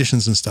special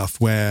editions and stuff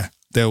where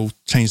they'll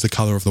change the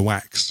colour of the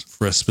wax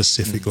for a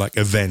specific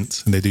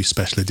event, and they do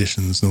special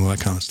editions and all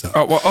that kind of stuff.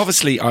 Oh, well,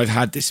 obviously I've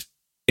had this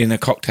in a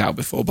cocktail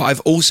before, but I've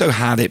also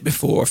had it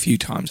before a few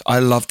times. I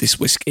love this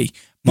whiskey.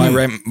 My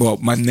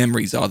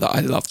memories are that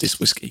I love this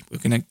whiskey. We're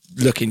going to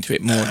look into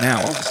it more now,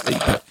 obviously,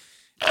 but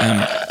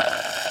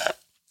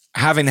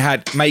having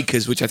had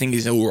Makers, which I think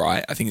is all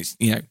right, I think it's,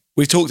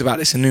 we've talked about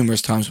this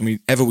numerous times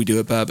whenever we do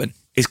a bourbon,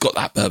 it's got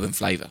that bourbon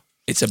flavour.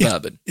 It's a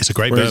bourbon. It's a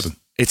great bourbon.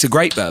 It's a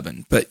great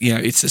bourbon, but,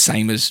 it's the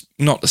same as,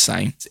 not the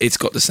same. It's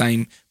got the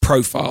same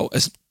profile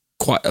as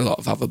quite a lot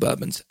of other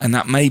bourbons. And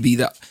that may be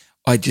that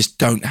I just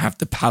don't have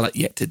the palate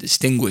yet to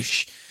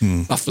distinguish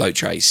Buffalo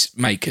Trace,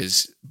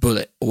 Makers,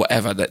 Bullet, or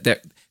whatever. That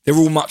they're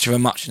all much of a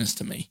muchness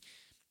to me.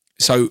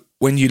 So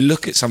when you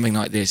look at something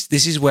like this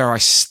is where I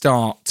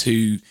start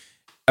to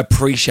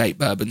appreciate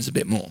bourbons a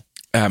bit more.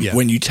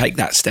 When you take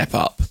that step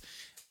up.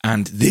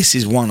 And this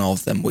is one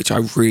of them, which I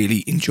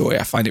really enjoy.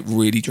 I find it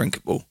really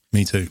drinkable.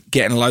 Me too.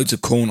 Getting loads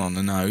of corn on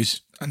the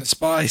nose and the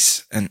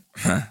spice and...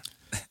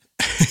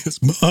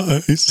 It's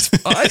nice.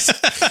 Spice?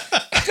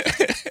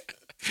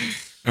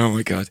 Oh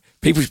my God.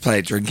 People should play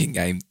a drinking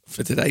game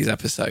for today's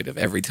episode of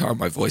every time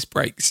my voice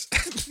breaks.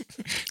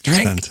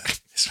 Drink.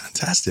 It's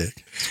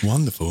fantastic. It's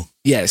wonderful.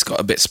 Yeah, it's got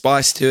a bit of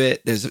spice to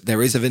it.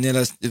 There is a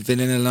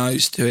vanilla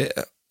nose to it.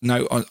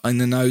 Note on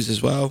the nose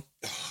as well.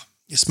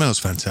 It smells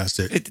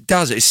fantastic. It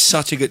does. It's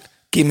such a good...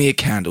 Give me a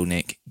candle,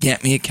 Nick.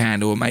 Get me a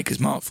candle, a Maker's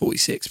Mark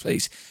 46,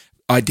 please.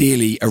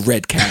 Ideally, a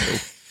red candle.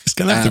 It's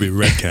going to have to be a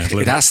red candle.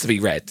 It has to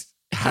be red.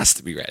 It has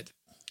to be red.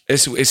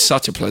 It's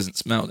such a pleasant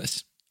smell,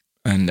 this.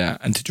 And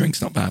to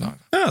drink's not bad either.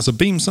 Ah, it's a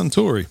Beam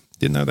Suntory.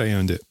 Didn't know they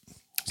owned it.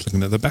 Just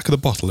looking at the back of the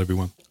bottle,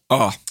 everyone.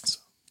 Oh,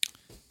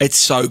 it's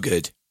so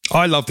good.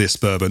 I love this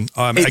bourbon.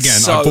 It's Again,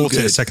 so I bought it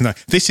good. a second ago.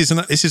 This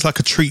is like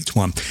a treat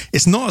one.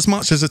 It's not as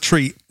much as a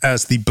treat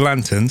as the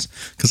Blantons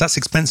because that's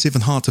expensive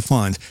and hard to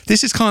find.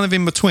 This is kind of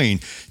in between.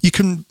 You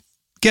can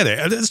get it.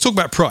 Let's talk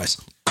about price.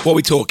 What are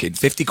we talking?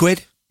 50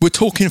 quid? We're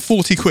talking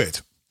 40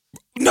 quid.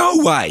 No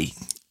way.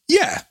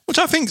 Yeah, which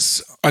I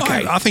think's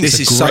Okay, I think this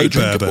it's is a so great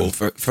drinkable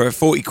bourbon. for a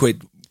 40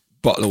 quid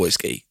bottle of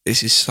whiskey.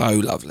 This is so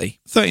lovely.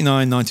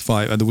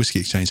 $39.95 at the Whiskey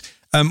Exchange.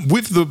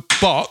 With the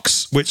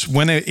box, which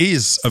when it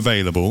is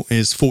available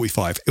is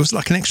 45. It was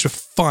like an extra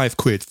 5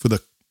 quid for the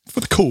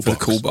cool For box.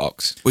 the cool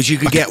box, which you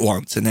could get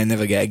once and then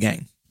never get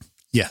again.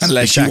 Yes,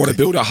 Unless you want to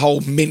exactly. build a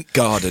whole mint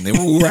garden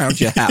all around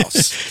your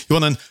house. You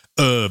want an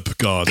herb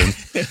garden,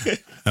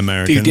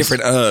 Americans. Do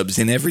different herbs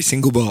in every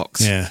single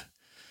box. Yeah.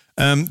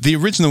 The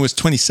original was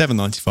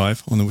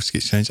 $27.95 on the Whiskey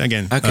Exchange.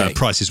 Again, Okay.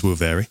 prices will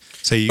vary.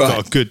 So you Right.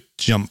 got a good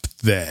jump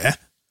there.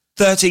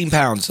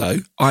 £13 though,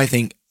 I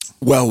think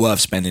well worth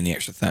spending the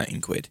extra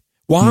 13 quid.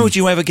 Why would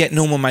you ever get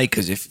normal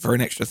makers if for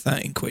an extra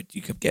 13 quid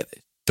you could get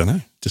this? Don't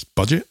know, just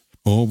budget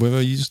or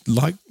whether you just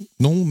like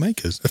normal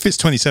makers. If it's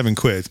 27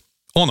 quid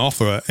on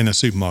offer in a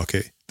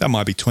supermarket, that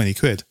might be 20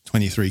 quid,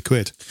 23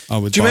 quid. I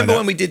would Do you buy remember that.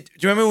 when we did? Do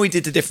you remember when we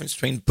did the difference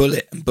between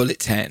Bullet and Bullet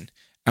 10?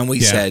 And we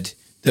Yeah. said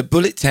that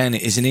Bullet 10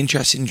 is an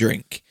interesting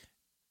drink,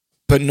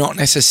 but not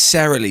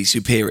necessarily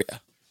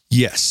superior.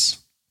 Yes.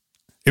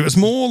 It was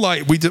more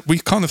like we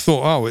kind of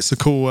thought, oh, it's a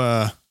cool,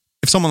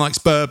 if someone likes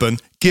bourbon,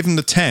 give them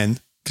the 10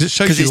 because it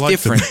shows Because you it's like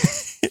different.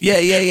 them. Yeah.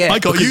 I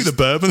got you Because, the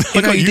bourbon. I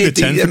you know, got you the did,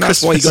 10 for and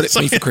that's why you got it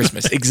for me for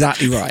Christmas. Christmas.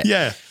 Exactly right.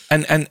 Yeah.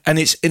 And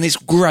it's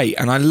great,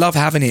 and I love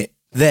having it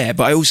there.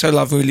 But I also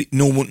love really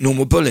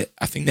normal Bullet.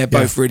 I think they're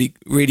both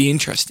really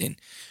interesting.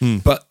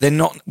 But they're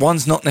not.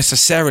 One's not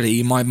necessarily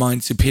in my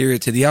mind superior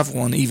to the other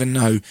one, even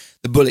though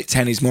the Bullet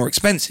 10 is more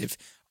expensive.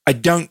 I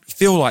don't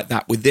feel like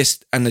that with this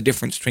and the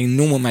difference between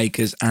normal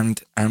makers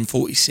and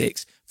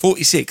 46.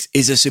 46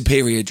 is a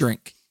superior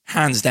drink,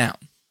 hands down,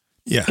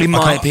 Yeah. in I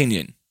my can't-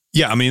 opinion.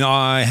 Yeah, I mean,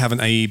 I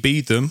haven't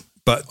AEB'd them,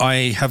 but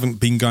I haven't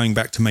been going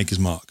back to Maker's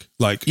Mark.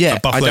 Like Yeah, a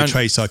Buffalo I don't-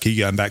 Trace I keep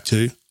going back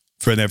to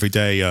for an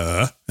everyday,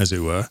 as it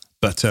were.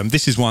 But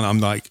this is one I'm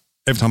like,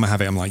 every time I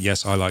have it, I'm like,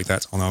 yes, I like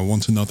that. And I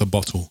want another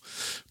bottle,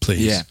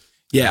 please.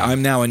 Yeah,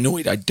 I'm now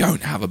annoyed I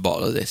don't have a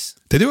bottle of this.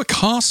 They do a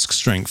cask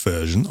strength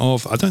version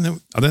of, I don't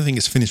think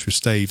it's finished with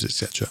staves,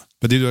 etc.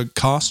 But they do a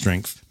cask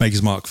strength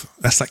Maker's Mark.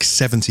 That's like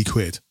 70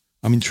 quid.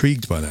 I'm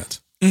intrigued by that.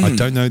 I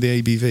don't know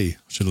the ABV. I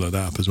should have looked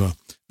that up as well.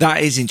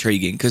 That is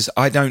intriguing because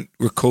I don't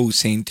recall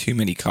seeing too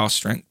many cask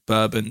strength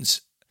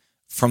bourbons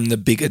from the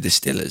bigger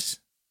distillers.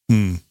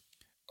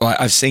 Like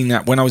I've seen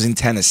that when I was in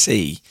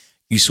Tennessee,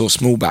 you saw a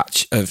small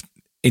batch of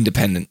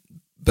independent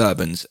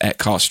bourbons at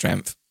cask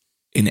strength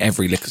in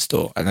every liquor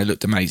store, and they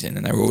looked amazing,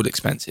 and they were all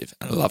expensive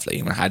and lovely.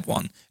 And I had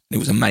one, and it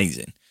was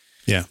amazing.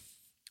 Yeah.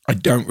 I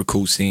don't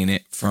recall seeing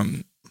it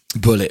from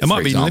Bullet. It might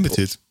for be example.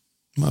 limited.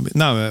 Might be.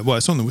 No, well,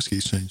 it's on the Whiskey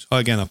Exchange.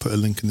 Again, I'll put a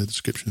link in the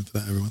description for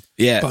that, everyone.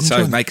 Yeah, But I'm so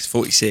enjoying it. Makers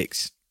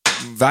 46.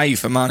 Value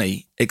for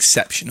money,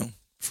 exceptional.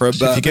 For a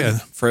So if you bourbon,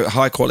 get for a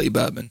high quality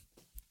bourbon,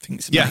 I think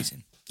it's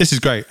amazing. This is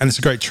great, and it's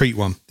a great treat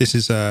one. This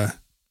is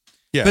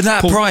yeah. But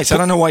that Paul- price, I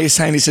don't know why you're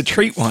saying it's a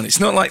treat one. It's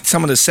not like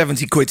some of the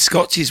 70 quid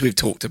scotches we've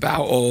talked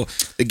about or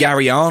the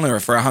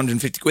Garyana for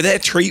 150 quid. They're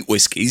treat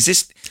whiskies.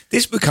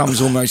 This becomes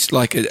almost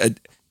like a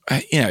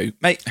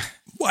mate.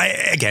 Well,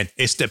 again,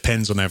 it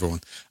depends on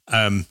everyone.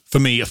 For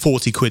me, a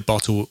 40 quid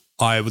bottle,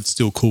 I would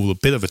still call a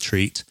bit of a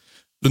treat.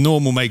 The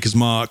normal Maker's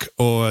Mark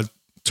or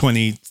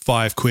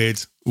 25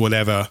 quid,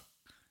 whatever,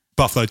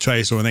 Buffalo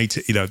Trace or an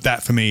 80,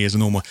 that for me is a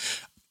normal.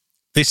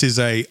 This is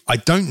I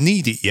don't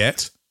need it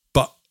yet,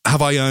 but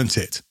have I earned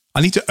it?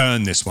 I need to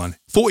earn this one.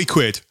 40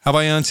 quid, have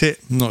I earned it?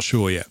 I'm not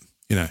sure yet.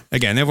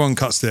 Again, everyone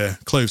cuts their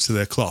clothes to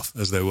their cloth,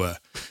 as they were.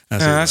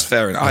 That's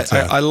fair enough.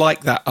 I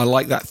like that. I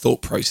like that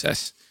thought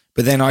process.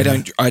 But then I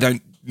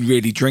don't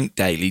really drink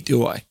daily,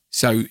 do I?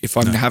 So if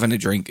I'm having a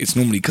drink, it's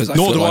normally because I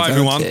Nor feel do like I, I've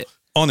everyone. earned it.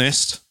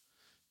 Honest.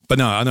 But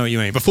no, I know what you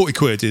mean. But 40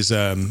 quid is, we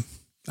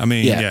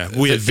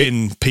had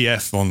Vin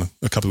PF on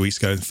a couple of weeks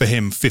ago. For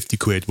him, 50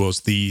 quid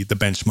was the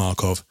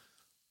benchmark of,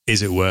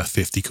 is it worth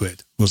 50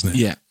 quid, wasn't it?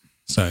 Yeah.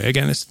 So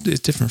again, it's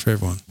different for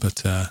everyone.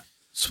 But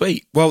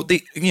Sweet. Well, I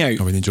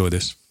really enjoy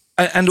this.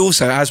 and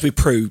also, as we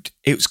proved,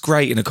 it was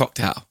great in a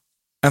cocktail.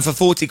 And for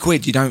 40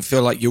 quid, you don't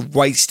feel like you're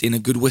wasting a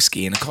good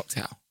whiskey in a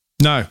cocktail.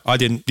 No, I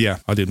didn't. Yeah,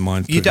 I didn't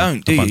mind. You putting don't,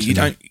 a do you? bunch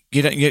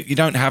in there. You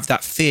don't have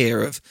that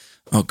fear of,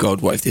 oh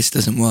God, what if this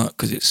doesn't work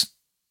because it's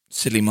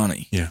silly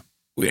money? Yeah.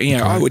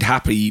 I would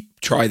happily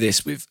try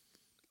this with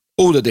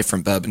all the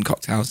different bourbon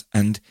cocktails,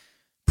 and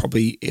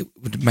probably it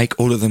would make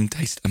all of them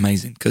taste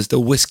amazing because the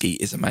whiskey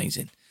is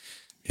amazing.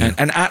 Yeah.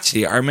 And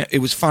actually, I remember it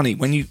was funny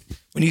when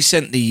you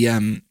sent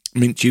the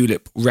mint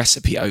julep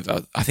recipe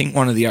over. I think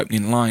one of the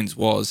opening lines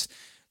was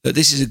that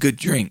this is a good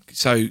drink,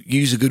 so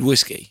use a good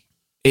whiskey.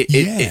 It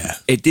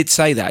did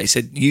say that. It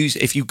said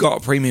if you've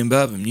got a premium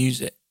bourbon,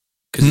 use it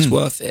because it's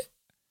worth it.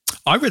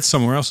 I read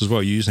somewhere else as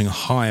well, using a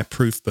higher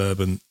proof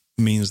bourbon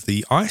means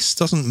the ice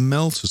doesn't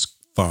melt as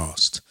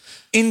fast.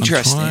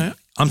 Interesting.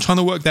 I'm trying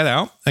to work that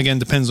out. Again,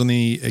 depends on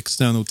the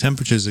external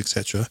temperatures,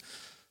 etc.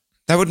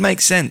 That would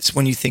make sense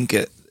when you think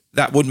it.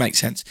 That would make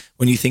sense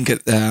when you think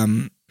it.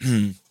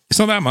 It's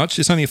not that much.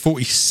 It's only a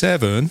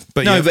 47,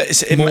 but No, yeah, but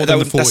it's, more than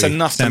the 40, that's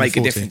enough to standard make a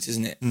 40. difference,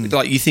 isn't it?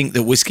 Like you think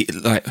the whiskey,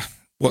 like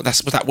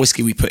that's what that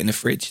whiskey we put in the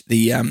fridge,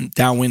 the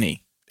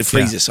Dalwhinnie, the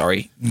freezer,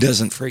 sorry,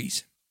 doesn't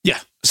freeze. Yeah.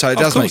 So it Of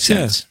does make course,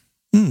 yeah. sense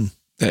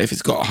that if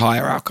it's got a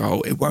higher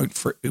alcohol, it won't.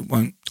 It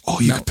won't. Oh,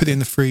 you melt. could put it in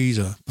the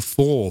freezer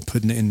before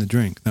putting it in the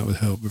drink. That would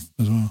help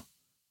as well.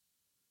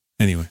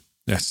 Anyway,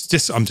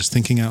 yes, I'm just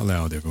thinking out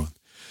loud, everyone.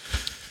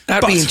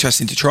 That'd be But-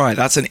 interesting to try.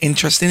 That's an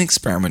interesting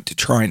experiment to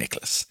try,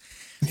 Nicholas.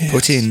 Yes.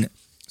 Put in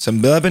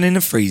some bourbon in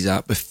the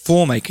freezer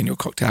before making your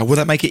cocktail. Will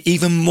that make it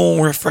even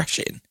more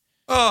refreshing?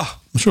 Oh,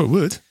 I'm sure it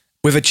would.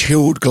 With a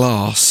chilled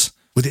glass.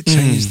 Would it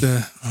change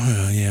the?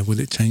 Oh, yeah. Would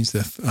it change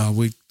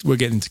the? We're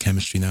getting into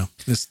chemistry now.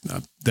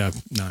 No.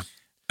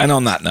 And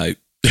on that note,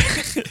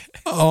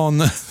 On.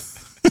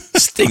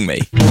 sting me.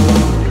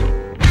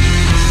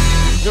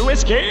 The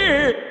whiskey.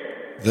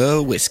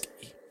 The whiskey.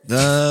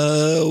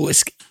 The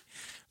whiskey.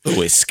 The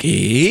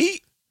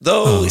whiskey.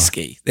 The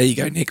whiskey. There you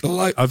go, Nick.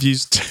 I've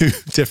used 2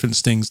 different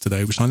stings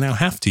today, which I now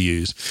have to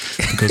use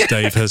because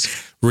Dave has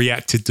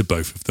reacted to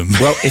both of them.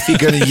 Well, if you're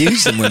going to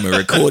use them when we're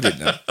recording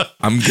them,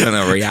 I'm going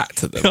to react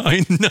to them.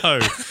 I know.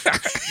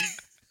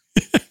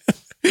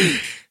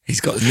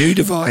 He's got a new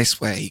device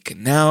where he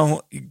can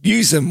now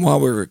use them while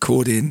we're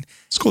recording.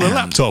 It's called a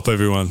laptop,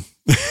 everyone.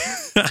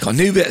 He's got a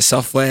new bit of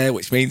software,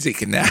 which means he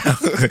can now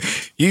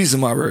use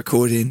them while we're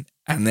recording,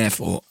 and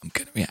therefore I'm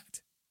going to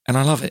react. And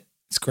I love it.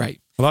 It's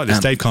great. I like this.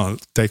 Dave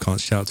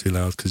can't shout too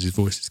loud because his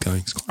voice is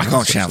going. It's quite I nice,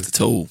 can't shout actually.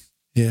 at all.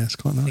 Yeah, it's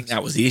quite I think nice.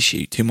 that was the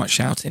issue. Too much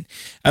shouting.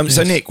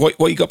 So Nick, what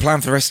you got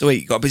planned for the rest of the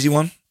week? You got a busy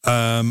one?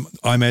 I'm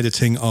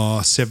editing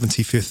our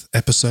 75th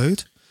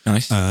episode.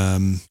 Nice.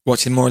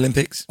 Watching more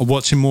Olympics? I'm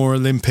watching more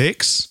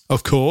Olympics,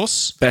 of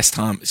course. Best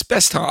time. It's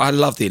best time. I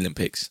love the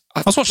Olympics.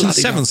 I was watching the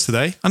bloody love sevens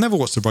today. I never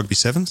watched the rugby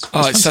sevens.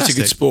 Oh, it's such a good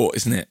fantastic. sport,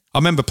 isn't it? I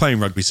remember playing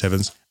rugby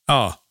sevens.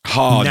 Hard,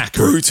 knackered.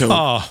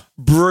 brutal.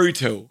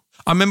 Brutal.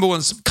 I remember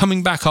once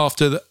coming back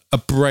after a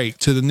break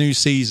to the new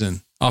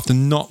season after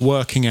not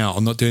working out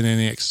or not doing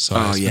any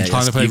exercise. Oh, yeah. and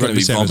trying to play you're going to rugby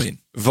be sevens. vomiting.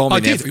 Vomiting I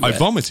did. everywhere. I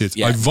vomited.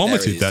 Yeah, I there it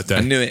vomited is. that day.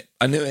 I knew it.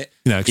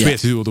 You know, because we had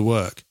to do all the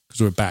work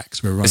because we're back,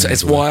 so we're running.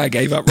 It's why I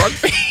gave up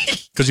rugby.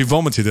 Because you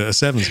vomited at a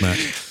sevens match.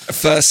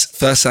 First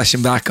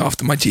session back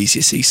after my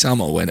GCSE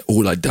summer when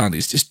all I'd done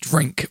is just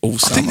drink all I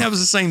summer. think that was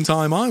the same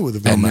time I would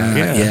have done and,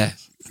 that. yeah.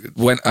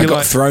 When I You're got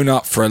like- thrown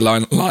up for a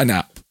line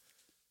out.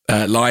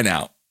 A line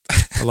app.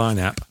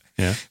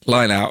 Yeah.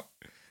 Line out.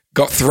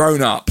 Got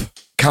thrown up,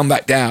 come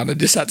back down and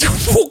just had to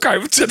walk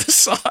over to the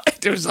side.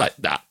 It was like,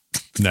 nah.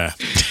 No.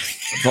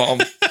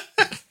 Bottom.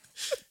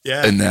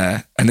 Yeah. And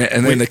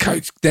then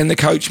the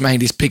coach made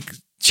this big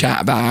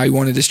chat about how he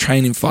wanted us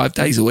training 5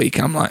 days a week.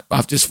 I'm like,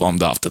 I've just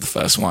bombed after the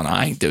first one.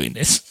 I ain't doing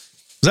this.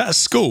 Was that a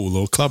school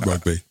or club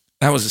rugby?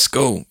 That was a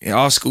school. Yeah,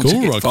 our school took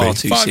it far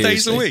too 5 seriously.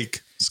 days a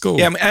week. School.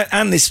 Yeah,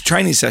 and this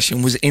training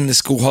session was in the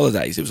school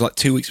holidays. It was like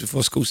 2 weeks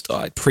before school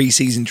started,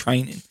 pre-season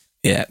training.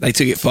 Yeah, they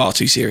took it far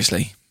too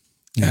seriously.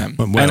 Went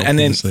well, and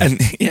then,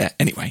 obviously.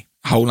 anyway,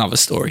 whole other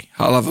story.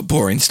 I'll have a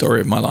boring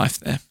story of my life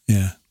there.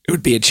 Yeah. It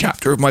would be a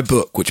chapter of my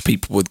book, which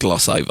people would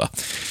gloss over.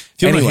 If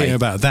you want to hear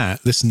about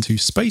that, listen to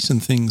Space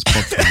and Things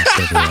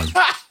podcast, everyone.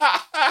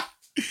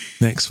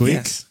 Next week.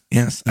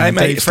 Yes. And I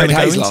made Dave's Fred gonna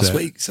go Hayes into last it.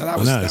 week, so that I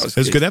was, know, that it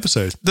was a good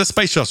episode. The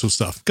space shuttle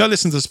stuff. Go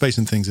listen to Space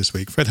and Things this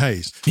week. Fred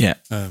Hayes. Yeah.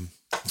 From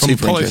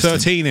Super Apollo interesting.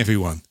 13,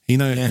 everyone. You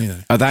know.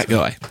 Oh, that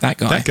guy That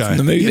guy. from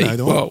the movie. You know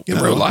the one. Well, You the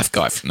know real the one. life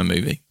guy from the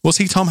movie. Was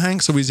he Tom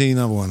Hanks or was he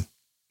another one?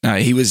 No,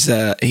 he was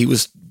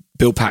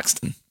Bill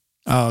Paxton.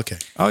 Oh, okay.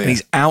 Oh, yeah. And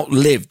he's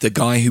outlived the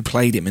guy who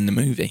played him in the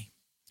movie.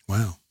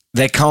 Wow.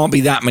 There can't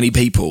be that many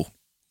people.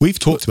 We've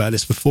talked about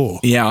this before.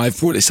 Yeah, I've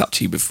brought this up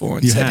to you before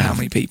and You said have. how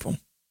many people.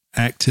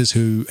 Actors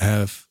who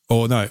have,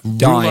 or no,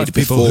 Died real-life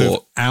people before. who've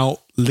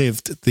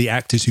outlived the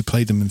actors who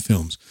played them in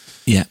films.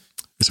 Yeah.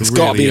 It's It's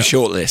got to be a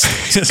short list.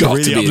 It's got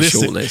to be a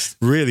short list.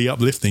 Really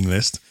uplifting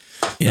list.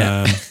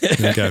 Yeah. There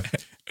we go.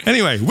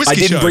 Anyway, whiskey I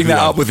didn't show, bring that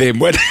everyone. up with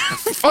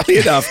him. Funny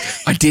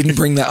enough, I didn't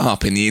bring that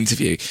up in the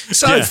interview.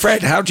 So, Yeah.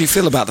 Fred, how do you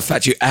feel about the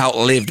fact you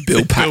outlived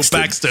Bill Paxton?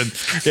 Bill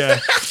Paxton. Yeah.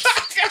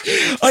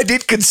 I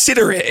did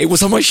consider it. It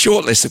was on my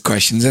short list of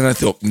questions, and I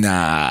thought, nah,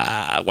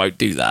 I won't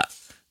do that.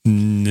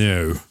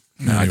 No.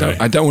 No, Anyway.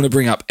 I don't want to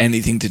bring up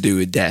anything to do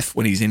with death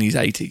when he's in his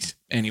 80s.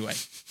 Anyway,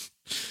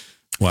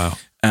 Wow.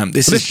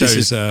 this This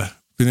is show's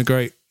been a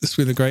great. This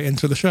has been a great end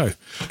to the show.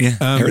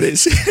 yeah. Here it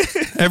is.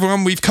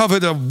 Everyone, we've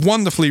covered a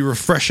wonderfully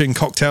refreshing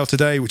cocktail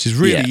today, which is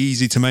really Yeah.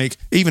 easy to make.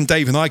 Even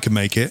Dave and I can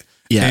make it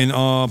Yeah. in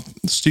our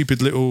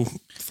stupid little.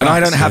 And I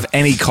don't flats have of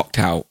any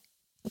cocktail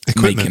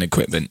making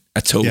equipment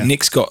at all. Yeah.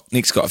 Nick's got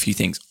a few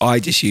things. I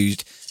just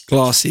used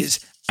glasses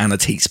and a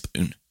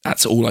teaspoon.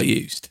 That's all I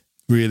used.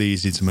 really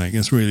easy to make.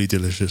 It's really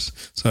delicious.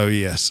 So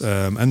yes,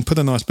 and put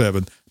a nice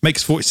bourbon.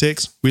 Makes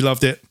 46. We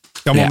loved it.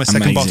 I'm Yeah, on my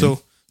second amazing.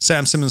 bottle.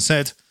 Sam Simmons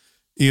said,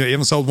 "You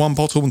haven't sold one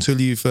bottle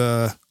until you've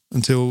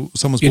until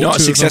someone's You're bought not a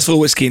two of them." successful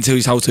whiskey until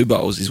you sold 2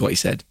 bottles, is what he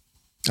said.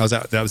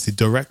 That was the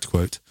direct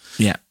quote.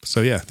 Yeah.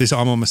 So yeah,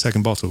 I'm on my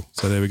second bottle.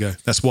 So there we go.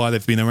 That's why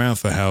they've been around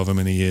for however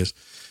many years.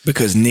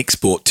 Because Nick's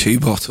bought 2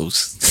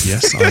 bottles.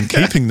 Yes, I'm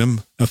keeping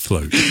them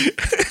afloat.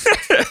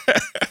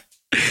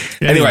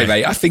 Anyway,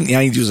 mate, I think the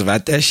Angels have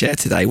had their share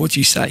today. What do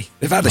you say?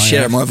 They've had a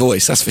share of my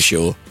voice, that's for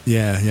sure.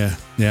 Yeah.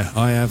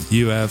 I have.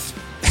 You have.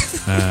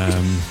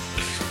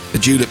 The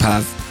Julep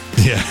have.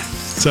 Yeah.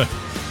 So,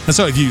 and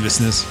so have you,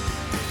 listeners.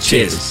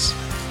 Cheers.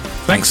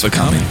 Thanks for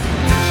coming.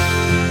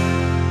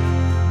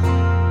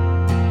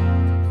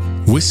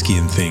 Whiskey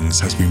and Things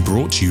has been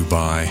brought to you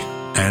by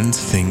And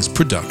Things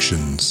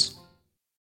Productions.